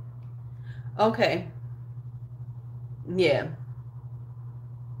some. Okay. Yeah.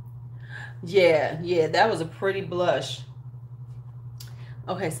 Yeah, that was a pretty blush.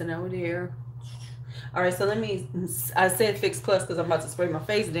 Okay, so now we're here. All right, so I said Fix Plus because I'm about to spray my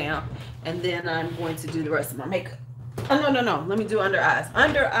face down, and then I'm going to do the rest of my makeup. Oh, no. Let me do under eyes.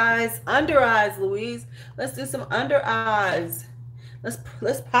 Under eyes, Louise. Let's do some under eyes.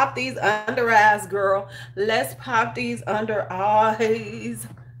 Let's pop these under eyes, girl. Let's pop these under eyes.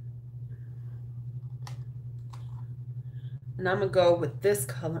 And I'm going to go with this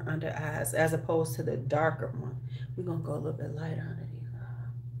color under eyes as opposed to the darker one. We're going to go a little bit lighter under these.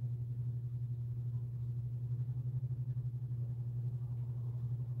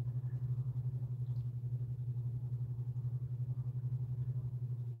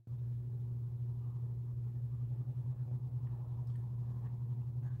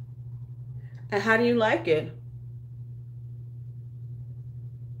 And how do you like it?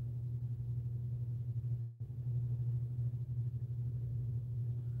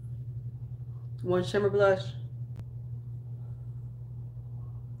 One shimmer blush.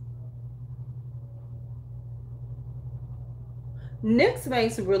 NYX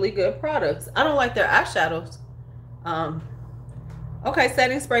makes really good products. I don't like their eyeshadows. Okay,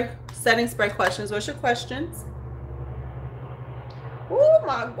 setting spray questions. What's your questions? Oh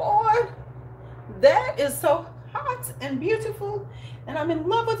my God. That is so hot and beautiful, and I'm in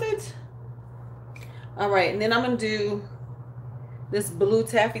love with it. All right, and then I'm gonna do this blue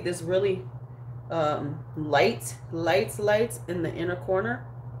taffy, this really lights in the inner corner.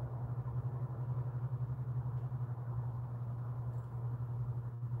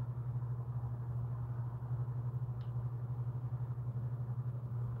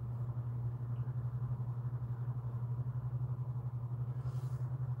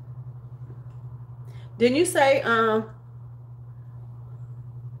 Didn't you say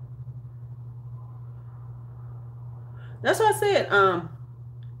that's what I said.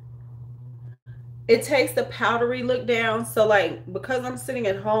 It takes the powdery look down. So like, because I'm sitting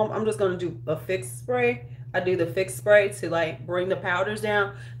at home, I'm just gonna do a fixed spray. I do the fixed spray to like bring the powders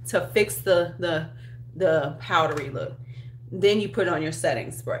down to fix the powdery look. Then you put on your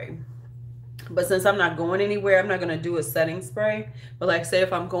setting spray. But since I'm not going anywhere, I'm not gonna do a setting spray. But like, say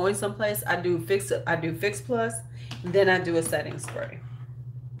if I'm going someplace, I do fix plus, then I do a setting spray.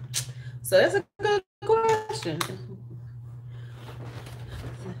 So that's a good question.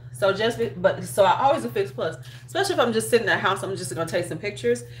 So so I always do fix plus, especially if I'm just sitting in the house. I'm just gonna take some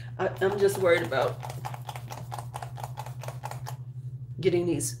pictures. I'm just worried about getting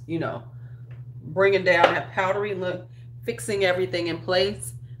these, you know, bringing down that powdery look, fixing everything in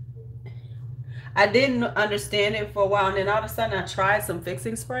place. I didn't understand it for a while, and then all of a sudden I tried some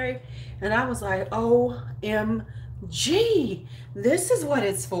fixing spray, and I was like, OMG, this is what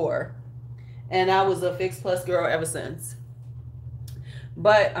it's for. And I was a Fix Plus girl ever since.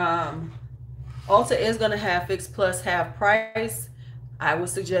 But Ulta is going to have Fix Plus half price. I would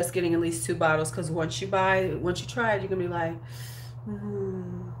suggest getting at least 2 bottles, because once you try it, you're going to be like,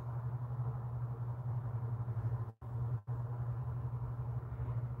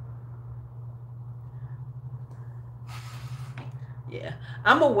 Yeah,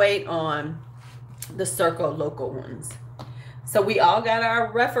 I'm going to wait on the Circle Local ones. So we all got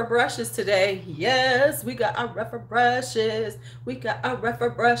our refer brushes today. Yes, we got our refer brushes. We got our refer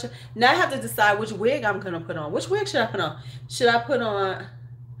brushes. Now I have to decide which wig I'm going to put on. Which wig should I put on? Should I put on,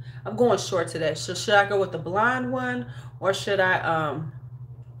 I'm going short today. So should I go with the blonde one, or should I,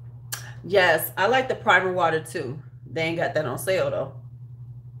 yes, I like the primer water too. They ain't got that on sale though.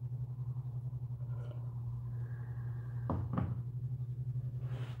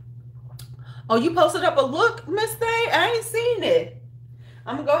 Oh, you posted up a look, Miss Thing? I ain't seen it.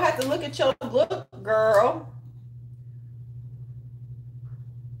 I'm going to have to look at your look, girl.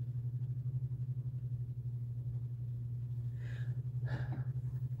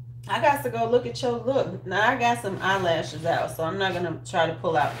 I got to go look at your look. Now, I got some eyelashes out, so I'm not going to try to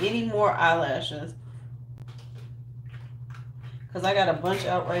pull out any more eyelashes, because I got a bunch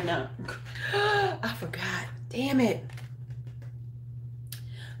out right now. I forgot. Damn it.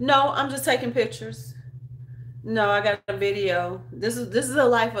 No, I'm just taking pictures. No, I got a video. This is the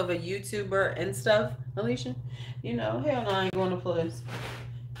life of a YouTuber and stuff, Alicia. You know, hell no, I ain't going to place.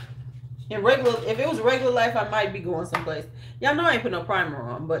 If it was regular life, I might be going someplace. Y'all know I ain't put no primer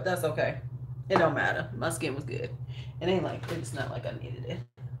on, but that's okay. It don't matter. My skin was good. It's not like I needed it.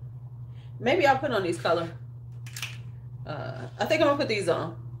 Maybe I'll put on these color. I think I'm gonna put these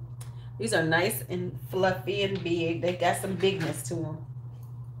on. These are nice and fluffy and big. They got some bigness to them.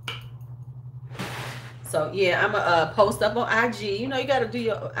 So yeah, I'm gonna post up on IG. You know, you gotta do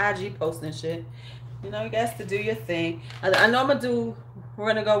your IG posting shit. You know, you guys to do your thing. I know we're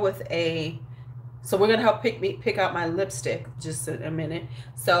gonna go with so we're gonna help pick out my lipstick just in a minute.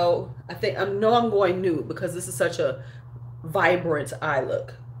 So I know I'm going nude, because this is such a vibrant eye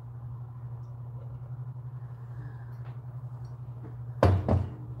look.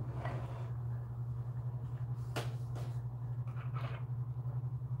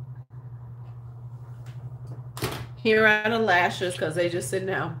 Here are the lashes, because they just sit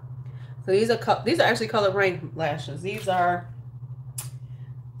down. So these are actually color rank lashes. These are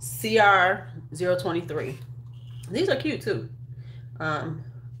CR023. These are cute too. I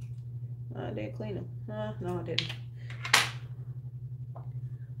didn't clean them. No, I didn't.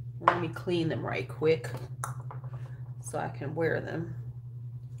 Let me clean them right quick so I can wear them.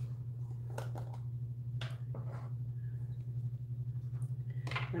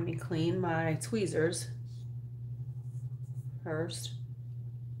 Let me clean my tweezers first,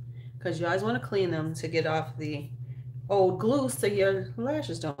 because you always want to clean them to get off the old glue so your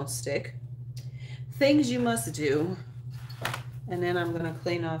lashes don't stick. Things you must do. And then I'm going to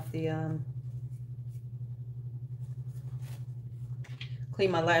clean off the clean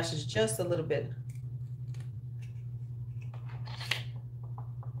my lashes just a little bit.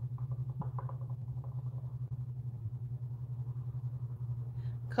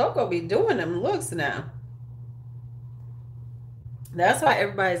 Coco be doing them looks now. That's why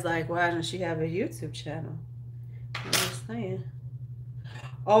everybody's like, why doesn't she have a YouTube channel? I'm just saying.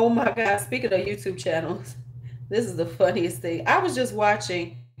 Oh my God, speaking of YouTube channels, this is the funniest thing. I was just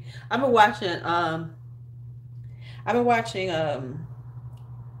watching, I've been watching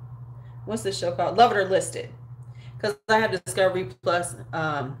what's this show called? Love It or Listed. Because I have Discovery Plus.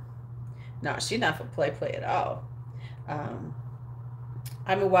 No, she's not for play at all.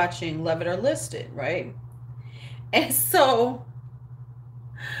 I've been watching Love It or Listed, right? And so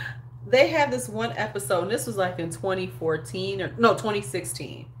they have this one episode, and this was like in 2014 or no,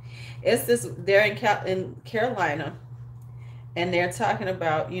 2016. It's this, they're in Carolina, and they're talking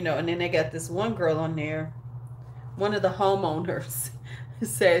about, you know, and then they got this one girl on there, one of the homeowners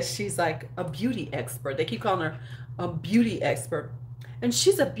says she's like a beauty expert. They keep calling her a beauty expert. And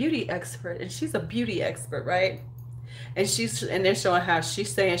she's a beauty expert, and she's a beauty expert, right? And they're showing how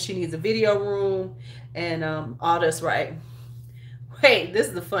she's saying she needs a video room and all this, right? Wait, this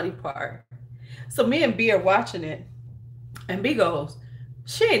is the funny part. So me and B are watching it, and B goes,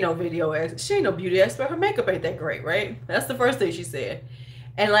 she ain't no she ain't no beauty expert. Her makeup ain't that great, right? That's the first thing she said.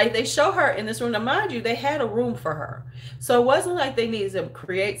 And like they show her in this room. Now, mind you, they had a room for her. So it wasn't like they needed to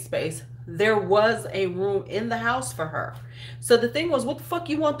create space. There was a room in the house for her. So the thing was, what the fuck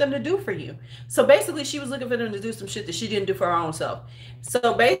you want them to do for you? So basically, she was looking for them to do some shit that she didn't do for her own self.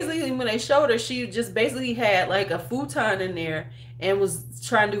 So basically, when they showed her, she just basically had like a futon in there and was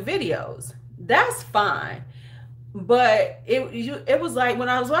trying to do videos. That's fine. But it was like, when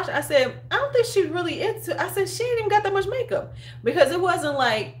I was watching, I said, I don't think she's really into, I said, she ain't even got that much makeup. Because it wasn't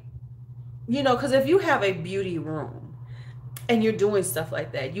like, you know, because if you have a beauty room and you're doing stuff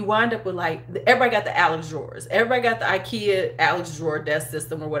like that, you wind up with like, everybody got the Alex drawers. Everybody got the IKEA Alex drawer desk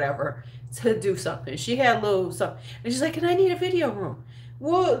system or whatever to do something. She had a little something. And she's like, and I need a video room.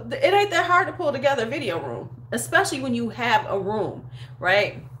 Well, it ain't that hard to pull together a video room, especially when you have a room,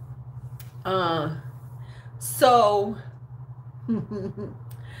 right? So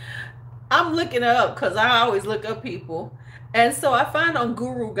I'm looking up because I always look up people. And so I find on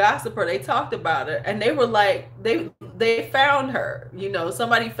Guru Gossiper, they talked about it, and they were like, they found her, you know,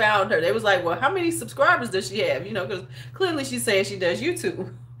 somebody found her. They was like, well, how many subscribers does she have? You know, because clearly she's saying she does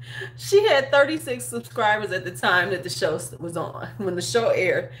YouTube. She had 36 subscribers at the time that the show was on. When the show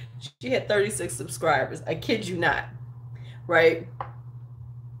aired, she had 36 subscribers. I kid you not, right?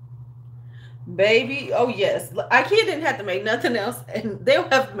 Baby, oh yes, IKEA didn't have to make nothing else, and they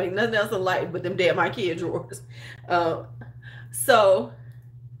don't have to make nothing else in life but them damn IKEA drawers. So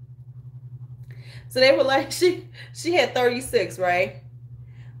they were like, she had 36, right?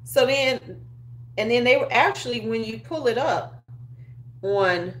 So then, and then they were actually, when you pull it up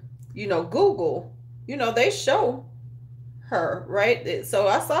on, you know, Google, you know, they show her, right? So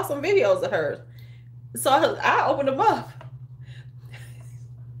I saw some videos of hers. So I opened them up.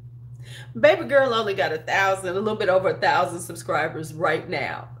 Baby girl only got 1,000, a little bit over 1,000 subscribers right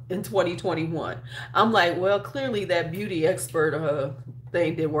now in 2021. I'm like, well, clearly that beauty expert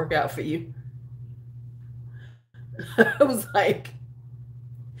thing didn't work out for you. I was like,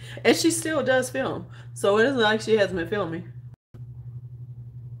 and she still does film. So it isn't like she hasn't been filming.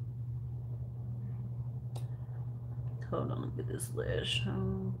 Hold on, look at this lash.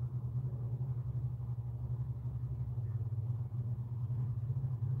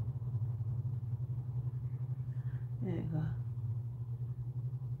 There you go.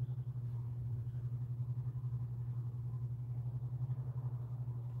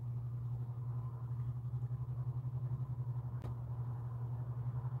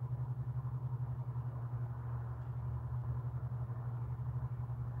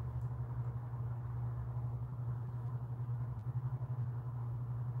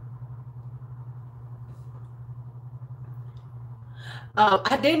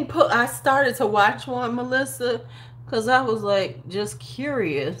 I started to watch one, Melissa, because I was like just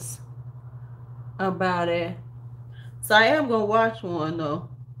curious about it. So I am going to watch one though.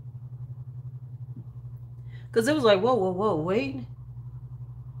 Because it was like, whoa, wait.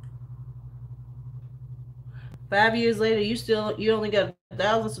 5 years later, you only got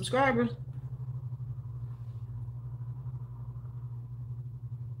 1,000 subscribers.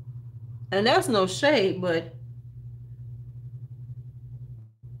 And that's no shade, but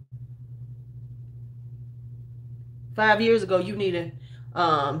five years ago, you needed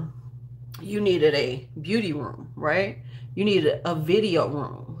a beauty room, right? You needed a video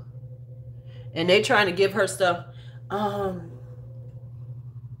room. And they're trying to give her stuff.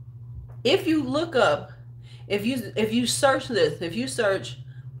 If you look up, if you search this, if you search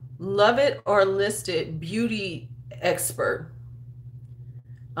love it or listed expert,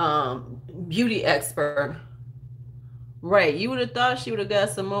 beauty expert, right? You would have thought she would have got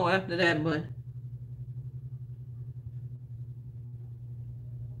some more after that, but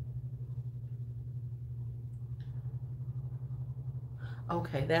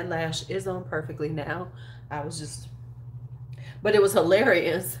okay, that lash is on perfectly now. I was just, but it was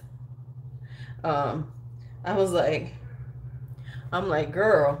hilarious. Um, I was like, I'm like,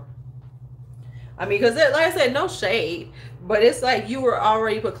 girl. I mean, because like I said, no shade, but it's like you were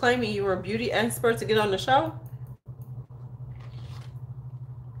already proclaiming you were a beauty expert to get on the show.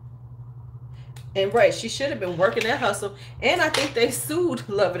 And right, she should have been working that hustle. And I think they sued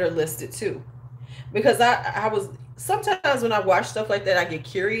Love It or Listed too. Because I was, sometimes when I watch stuff like that, I get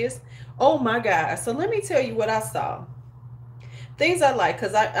curious. Oh my God. So let me tell you what I saw. Things I like,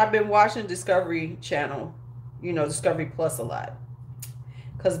 because I've been watching Discovery Channel, Discovery Plus a lot.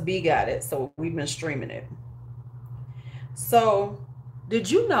 Because B got it. So we've been streaming it. So did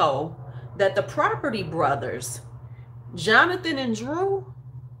you know that the Property Brothers, Jonathan and Drew,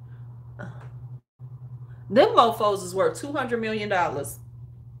 them mofos is worth $200 million.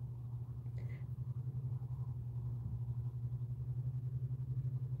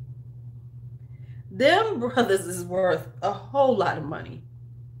 Them brothers is worth a whole lot of money.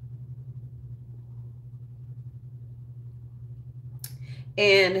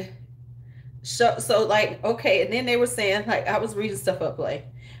 And so like, okay, and then they were saying, like, I was reading stuff up, like,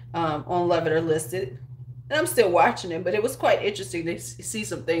 on Love It or Listed, and I'm still watching it, but it was quite interesting to see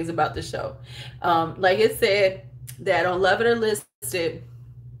some things about the show. Like it said that on Love It or Listed,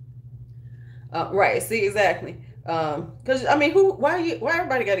 right? See, exactly. Because I mean, why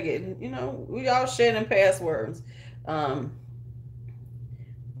everybody got to get, we all sharing passwords. Um,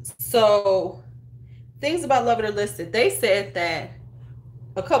 so things about Love It or Listed, they said that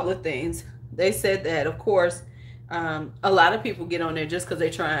a couple of things. They said that, of course, a lot of people get on there just because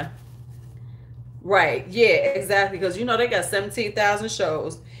they're trying. Right. Yeah, exactly. Because they got 17,000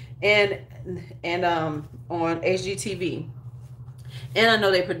 shows, and on HGTV. And I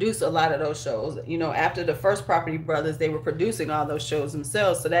know they produce a lot of those shows. After the first Property Brothers, they were producing all those shows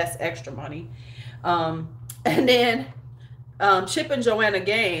themselves, so that's extra money. And then Chip and Joanna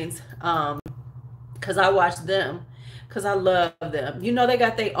Gaines, because I watched them, because I love them. They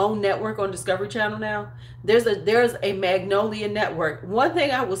got their own network on Discovery Channel now. There's a Magnolia Network. One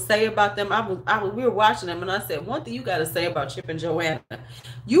thing I will say about them, we were watching them, and I said, one thing you got to say about Chip and Joanna,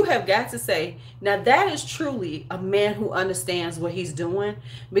 you have got to say, now that is truly a man who understands what he's doing,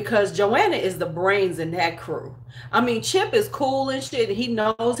 because Joanna is the brains in that crew. I mean, Chip is cool and shit, and he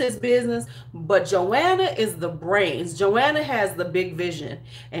knows his business, but Joanna is the brains. Joanna has the big vision,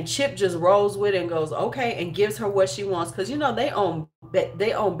 and Chip just rolls with it and goes, okay, and gives her what she wants, because they own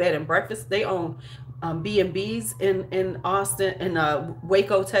bed and breakfast. They own B&Bs in Austin, in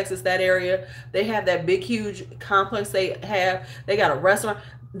Waco, Texas, that area. They have that big, huge complex. They got a restaurant.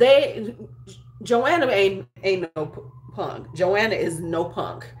 Joanna ain't no punk. Joanna is no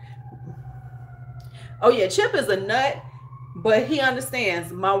punk. Oh yeah, Chip is a nut, but he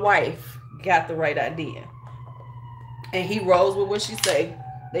understands my wife got the right idea, and he rolls with what she say.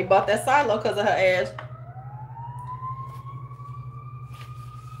 They bought that silo because of her ass.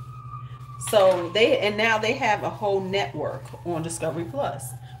 So now they have a whole network on Discovery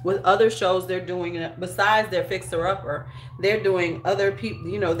Plus with other shows they're doing. Besides their Fixer Upper, they're doing other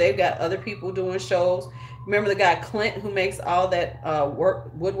people. They've got other people doing shows. Remember the guy Clint who makes all that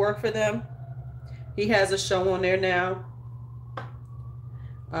woodwork for them? He has a show on there now.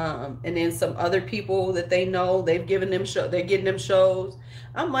 And then some other people that they know, they've given them show. They're getting them shows.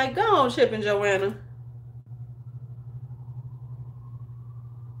 I'm like, go on, Chip and Joanna.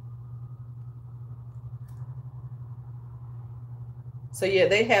 So yeah,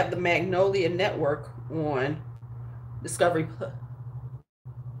 they have the Magnolia Network on Discovery Plus.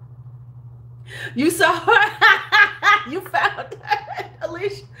 You saw her? You found her,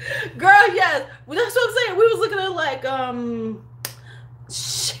 Alicia? Girl, yes. Well, that's what I'm saying. We was looking at like,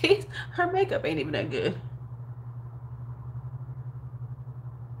 her makeup ain't even that good.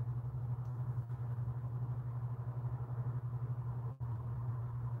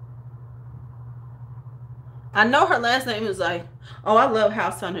 I know her last name is like, oh, I love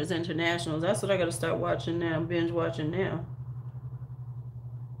House Hunters International. That's what I got to start watching now, binge watching now.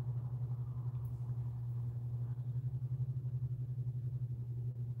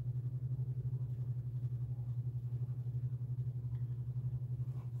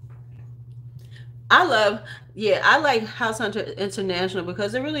 I love, yeah, I like House Hunter International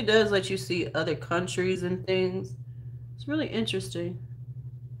because it really does let you see other countries and things. It's really interesting.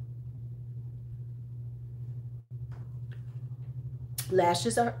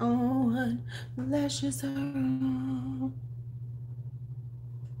 Lashes are on, lashes are on.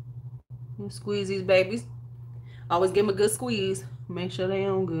 You squeeze these babies. Always give them a good squeeze. Make sure they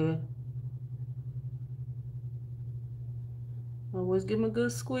on good. Always give them a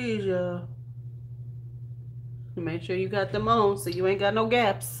good squeeze, y'all. Make sure you got them on so you ain't got no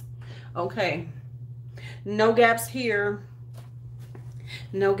gaps. Okay. No gaps here.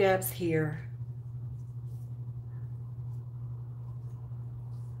 No gaps here.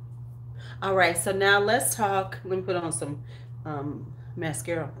 All right, so now let's talk. Let me put on some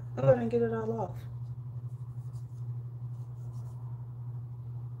mascara. Oh, I didn't get it all off.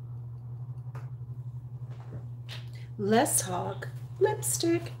 Let's talk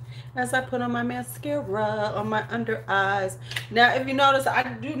lipstick as I put on my mascara on my under eyes. Now, if you notice, I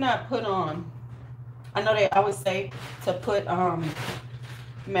do not put on, I know they always say to put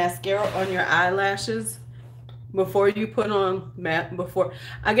mascara on your eyelashes before you put on before.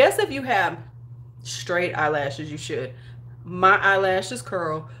 I guess if you have straight eyelashes, you should. My eyelashes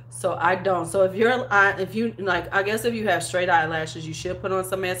curl, so I don't. So if you like, I guess if you have straight eyelashes, you should put on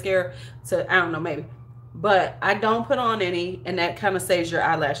some mascara to, I don't know, maybe. But I don't put on any, and that kind of saves your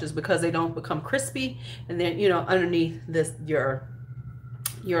eyelashes because they don't become crispy, and then, you know, underneath this your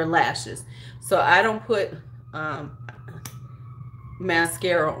lashes. So I don't put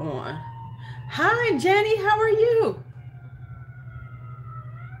mascara on. Hi, Jenny, how are you?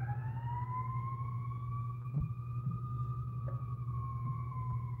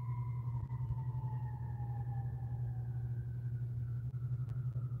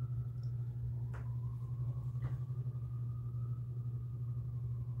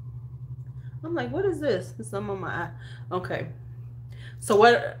 I'm like, what is this? It's some on my eye. Okay. So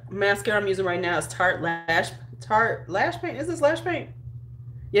what mascara I'm using right now is Tarte Lash Paint. Is this Lash Paint?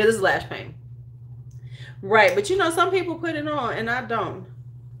 Yeah, this is Lash Paint. Right, but you know, some people put it on and I don't.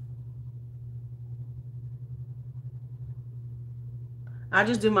 I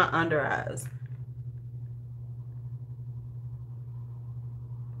just do my under eyes.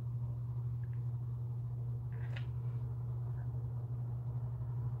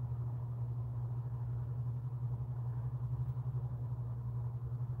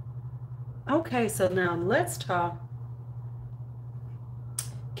 Okay, so now let's talk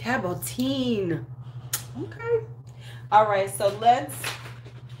Cabotine. Okay. All right, so let's,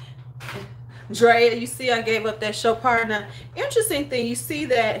 Drea, you see I gave up that show partner. Interesting thing, you see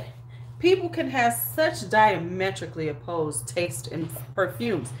that people can have such diametrically opposed taste in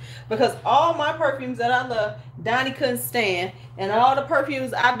perfumes, because all my perfumes that I love, Donnie couldn't stand, and all the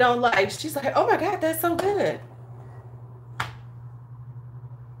perfumes I don't like, she's like, oh my God, that's so good.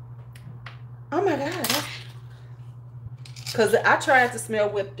 Oh my God. Because I tried to smell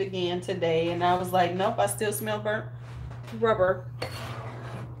whipped again today, and I was like, nope, I still smell burnt rubber.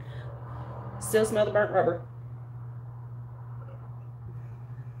 Still smell the burnt rubber.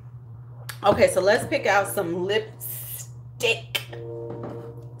 Okay, so let's pick out some lipstick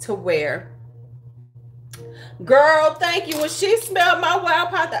to wear. Girl, thank you. When she smelled my wild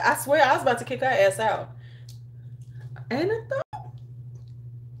pot, I swear I was about to kick her ass out. And I thought,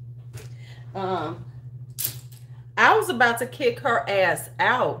 I was about to kick her ass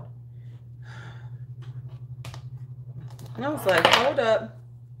out. And I was like, hold up.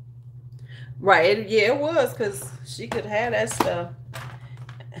 Right, yeah, it was, because she could have that stuff.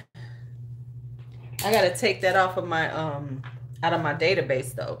 I gotta take that off of my out of my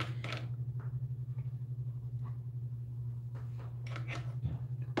database though.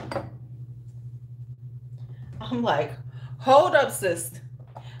 I'm like, hold up, sis.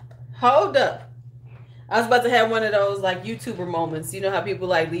 Hold up. I was about to have one of those like YouTuber moments. You know how people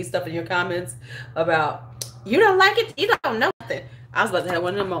like leave stuff in your comments about, you don't like it, you don't know nothing. I was about to have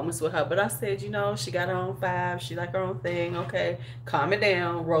one of the moments with her, but I said, you know, she got her own vibe. She like her own thing. Okay, calm it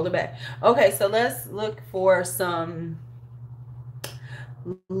down, roll it back. Okay, so let's look for some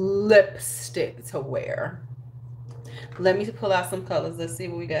lipstick to wear. Let me pull out some colors. Let's see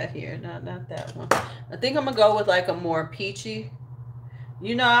what we got here. Not that one. I think I'm gonna go with like a more peachy.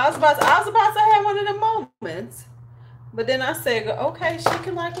 You know, I was about to have one of the moments, but then I said, okay, she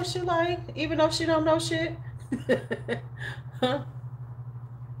can like what she like, even though she don't know shit. Huh?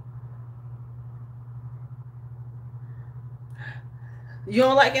 You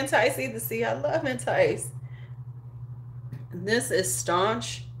don't like Entice either? See, I love Entice. This is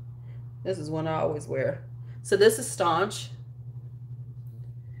Staunch. This is one I always wear. So this is Staunch.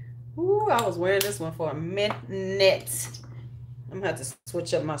 Ooh, I was wearing this one for a minute. I'm gonna have to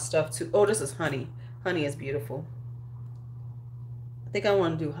switch up my stuff too. Oh, this is honey. Honey is beautiful. I think I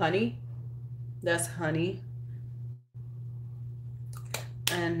want to do honey. That's honey.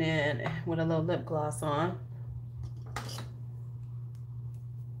 And then with a little lip gloss on.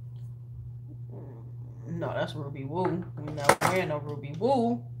 No, that's Ruby Woo. We're not wearing no Ruby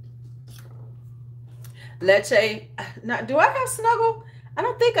Woo. Leche. Now, do I have Snuggle? I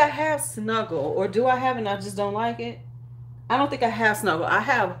don't think I have Snuggle. Or do I have it and I just don't like it? I don't think I have Snuggle. I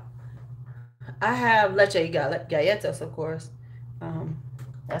have Leche Galletas, of course.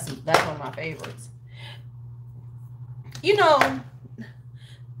 That's one of my favorites. You know,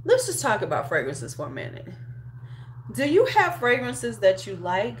 let's just talk about fragrances for a minute. Do you have fragrances that you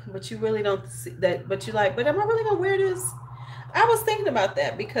like, but you really don't see that, but you like, but am I really gonna wear this? I was thinking about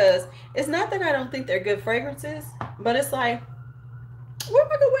that because it's not that I don't think they're good fragrances, but it's like, where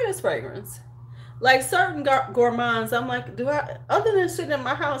am I gonna wear this fragrance? Like certain gourmands, I'm like, other than sitting in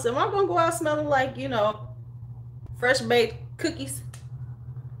my house, am I gonna go out smelling like, you know, fresh baked cookies?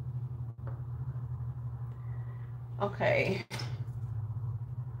 Okay.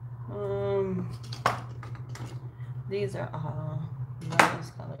 These are all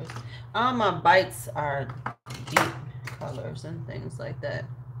nice colors. All my bites are deep colors and things like that.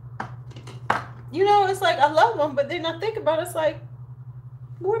 You know, it's like I love them, but then I think about it, it's like,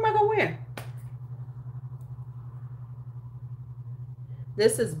 what am I gonna wear?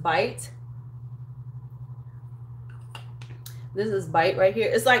 This is Bite. This is Bite right here.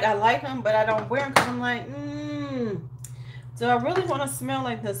 It's like I like them, but I don't wear them because I'm like, do I really want to smell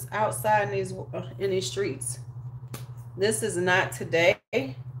like this outside in these streets? This is not today.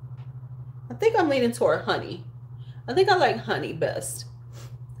 I think I'm leaning toward honey. I think I like honey best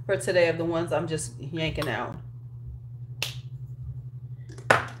for today of the ones I'm just yanking out.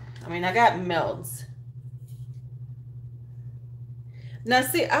 I mean, I got melts. Now,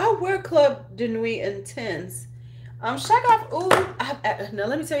 see, I wear Club de Nuit Intense. Shag off oud. Now,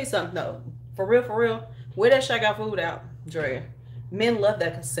 let me tell you something. No, for real, wear that Shag off oud out, Drea. Men love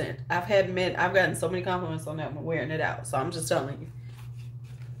that scent. I've gotten so many compliments on that when wearing it out. So I'm just telling you.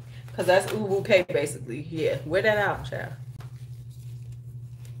 Because that's oud bouquet, basically. Yeah, wear that out, child.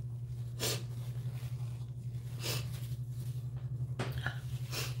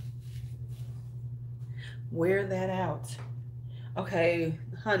 Wear that out. Okay,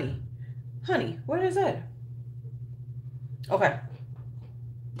 honey. Honey, where is that? Okay.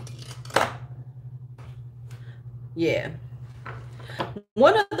 Yeah.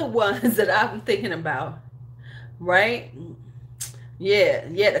 One of the ones that I'm thinking about, right? Yeah,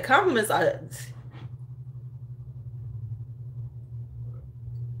 the compliments are...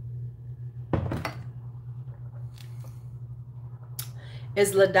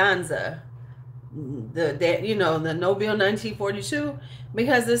 It's La Danza. You know, the Nobile 1942,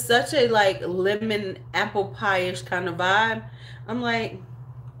 because it's such a like lemon apple pie-ish kind of vibe. I'm like,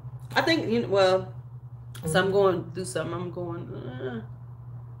 I think, you know, well, so I'm going through something. I'm going,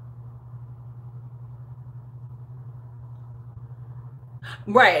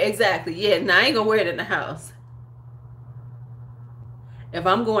 right, exactly. Yeah, now I ain't gonna wear it in the house. If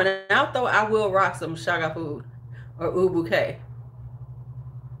I'm going out though, I will rock some Shag off oud or oud bouquet.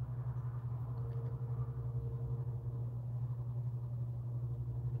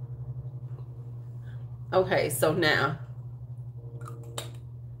 Okay, so now,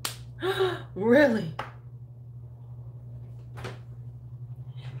 really?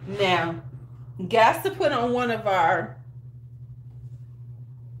 Now, got to put on one of our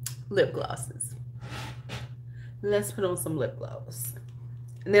lip glosses. Let's put on some lip gloss.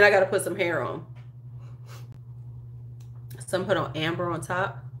 And then I got to put some hair on. So I'm put on amber on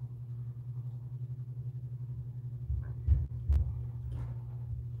top.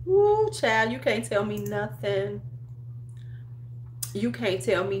 Ooh, child, you can't tell me nothing. You can't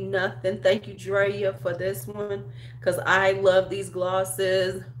tell me nothing. Thank you, Drea, for this one, because I love these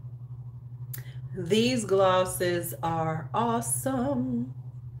glosses. These glosses are awesome.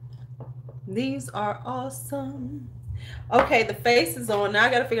 These are awesome. Okay, the face is on. Now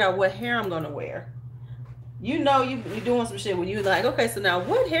I got to figure out what hair I'm going to wear. You know, you're doing some shit when you're like, okay, so now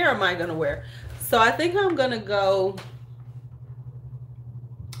what hair am I going to wear? So I think I'm going to go...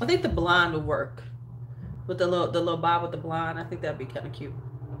 I think the blonde will work with the little bob with the blonde. I think that'd be kind of cute.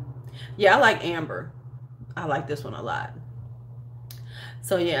 Yeah, I like amber. I like this one a lot.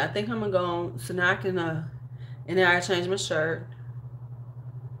 So yeah, I think I'm gonna go. So now I can and then I change my shirt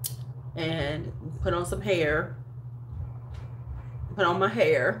and put on some hair. Put on my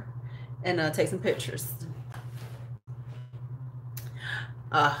hair and take some pictures.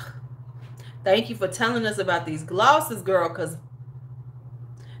 Thank you for telling us about these glosses, girl, because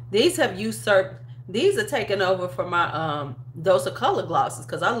these have usurped, these are taking over for my Dose of Color glosses,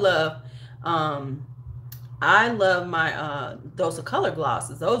 because um I love my Dose of Color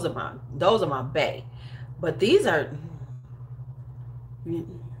glosses. Those are my bae. But these are,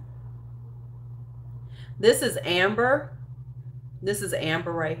 this is amber. This is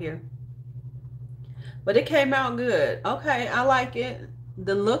amber right here. But it came out good. Okay, I like it.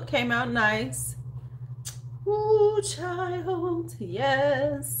 The look came out nice. Ooh, child.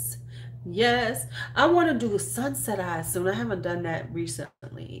 Yes. Yes. I want to do a sunset eye soon. I haven't done that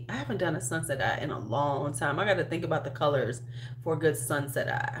recently. I haven't done a sunset eye in a long time. I got to think about the colors for a good sunset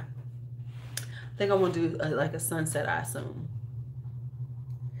eye. I think I want to do like a sunset eye soon.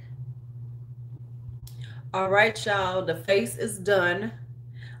 All right, y'all. The face is done.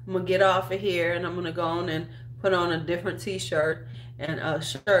 I'm going to get off of here, and I'm going to go on and put on a different t-shirt and a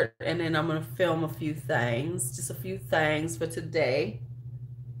shirt, and then I'm going to film a few things, just a few things for today.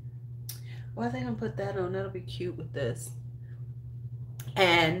 Well, I think I'll put that on. That'll be cute with this.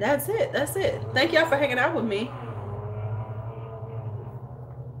 And that's it. That's it. Thank y'all for hanging out with me.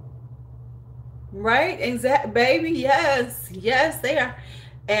 Right? Exact, baby. Yes. Yes, they are.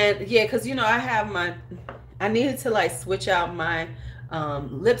 And yeah, because, you know, I needed to like switch out my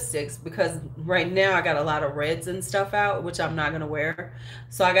lipsticks, because right now I got a lot of reds and stuff out, which I'm not going to wear.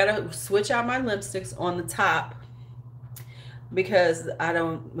 So I got to switch out my lipsticks on the top, because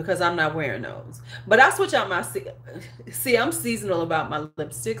I'm not wearing those. But I switch out my, see, I'm seasonal about my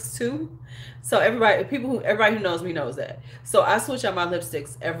lipsticks too. So everybody who knows me knows that. So I switch out my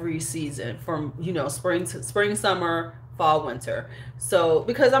lipsticks every season, from, you know, spring, summer, fall, winter. So,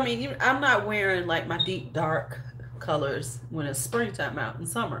 because I mean, I'm not wearing like my deep dark colors when it's springtime out in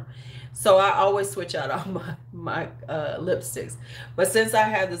summer. So I always switch out all my lipsticks. But since I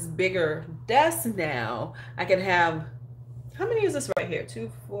have this bigger desk now, I can have, how many is this right here?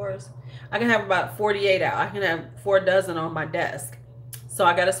 2 4s. I can have about 48 out. I can have 4 dozen on my desk. So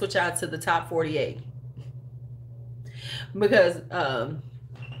I got to switch out to the top 48. Because,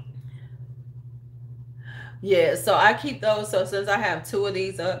 yeah, so I keep those. So since I have 2 of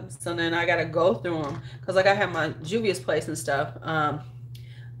these up, so then I got to go through them. Because like I have my Juvia's Place and stuff out.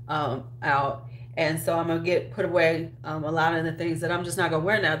 And so I'm going to put away a lot of the things that I'm just not going to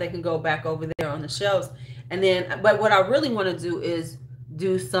wear now. They can go back over there on the shelves. And then, but what I really want to do is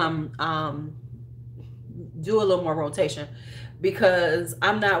do some, do a little more rotation, because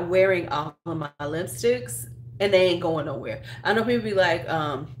I'm not wearing all of my lipsticks and they ain't going nowhere. I know people be like,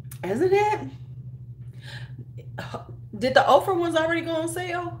 isn't it? Did the Oprah ones already go on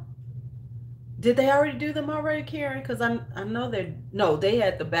sale? Did they already do them already, Karen? Because I know they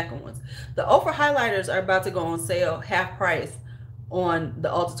had the Beckham ones. The Oprah highlighters are about to go on sale half price on the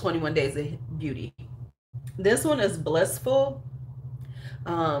Ulta 21 Days of Beauty. This one is Blissful.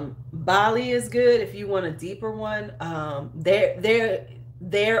 Bali is good if you want a deeper one.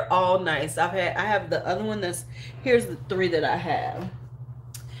 They're all nice. I have the other one here's the 3 that I have.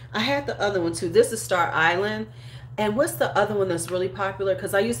 I had the other one too. This is Star Island. And what's the other one that's really popular?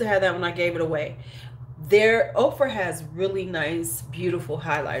 Because I used to have that when I gave it away. Oprah has really nice, beautiful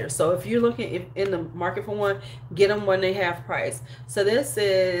highlighters. So if you're looking in the market for one, get them when they have price. So this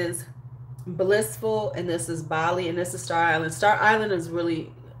is Blissful, and this is Bali, and this is Star Island. Star Island is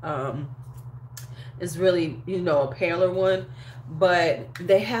really, you know, a paler one. But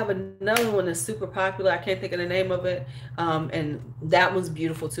they have another one that's super popular. I can't think of the name of it. And that one's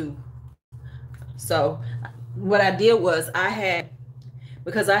beautiful too. So what I did was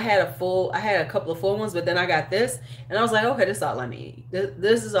because I had a couple of full ones, but then I got this, and I was like, okay, this is all I need.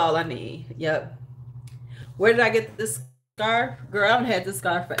 This is all I need. Yep. Where did I get this scarf? Girl, I've had this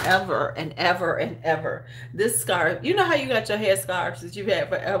scarf forever and ever and ever. This scarf, you know how you got your hair scarves that you've had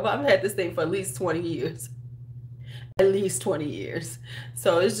forever? I've had this thing for at least 20 years. At least 20 years.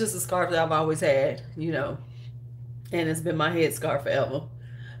 So it's just a scarf that I've always had, you know, and it's been my head scarf forever,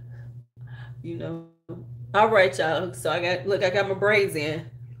 you know. All right, y'all. So I got my braids in,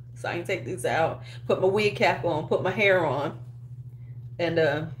 so I can take these out, put my wig cap on, put my hair on, and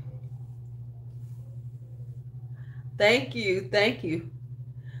thank you.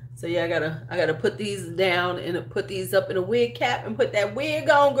 So yeah, I gotta put these down and put these up in a wig cap and put that wig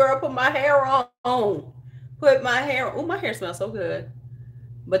on, girl. Put my hair on. Put my hair. Oh, my hair smells so good.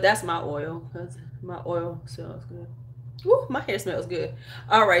 But that's my oil. My oil smells good. Woo, my hair smells good.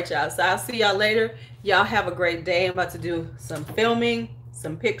 All right, y'all. So I'll see y'all later. Y'all have a great day. I'm about to do some filming,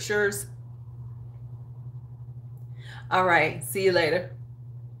 some pictures. All right. See you later.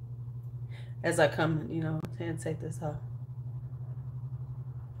 As I come, you know, and take this off.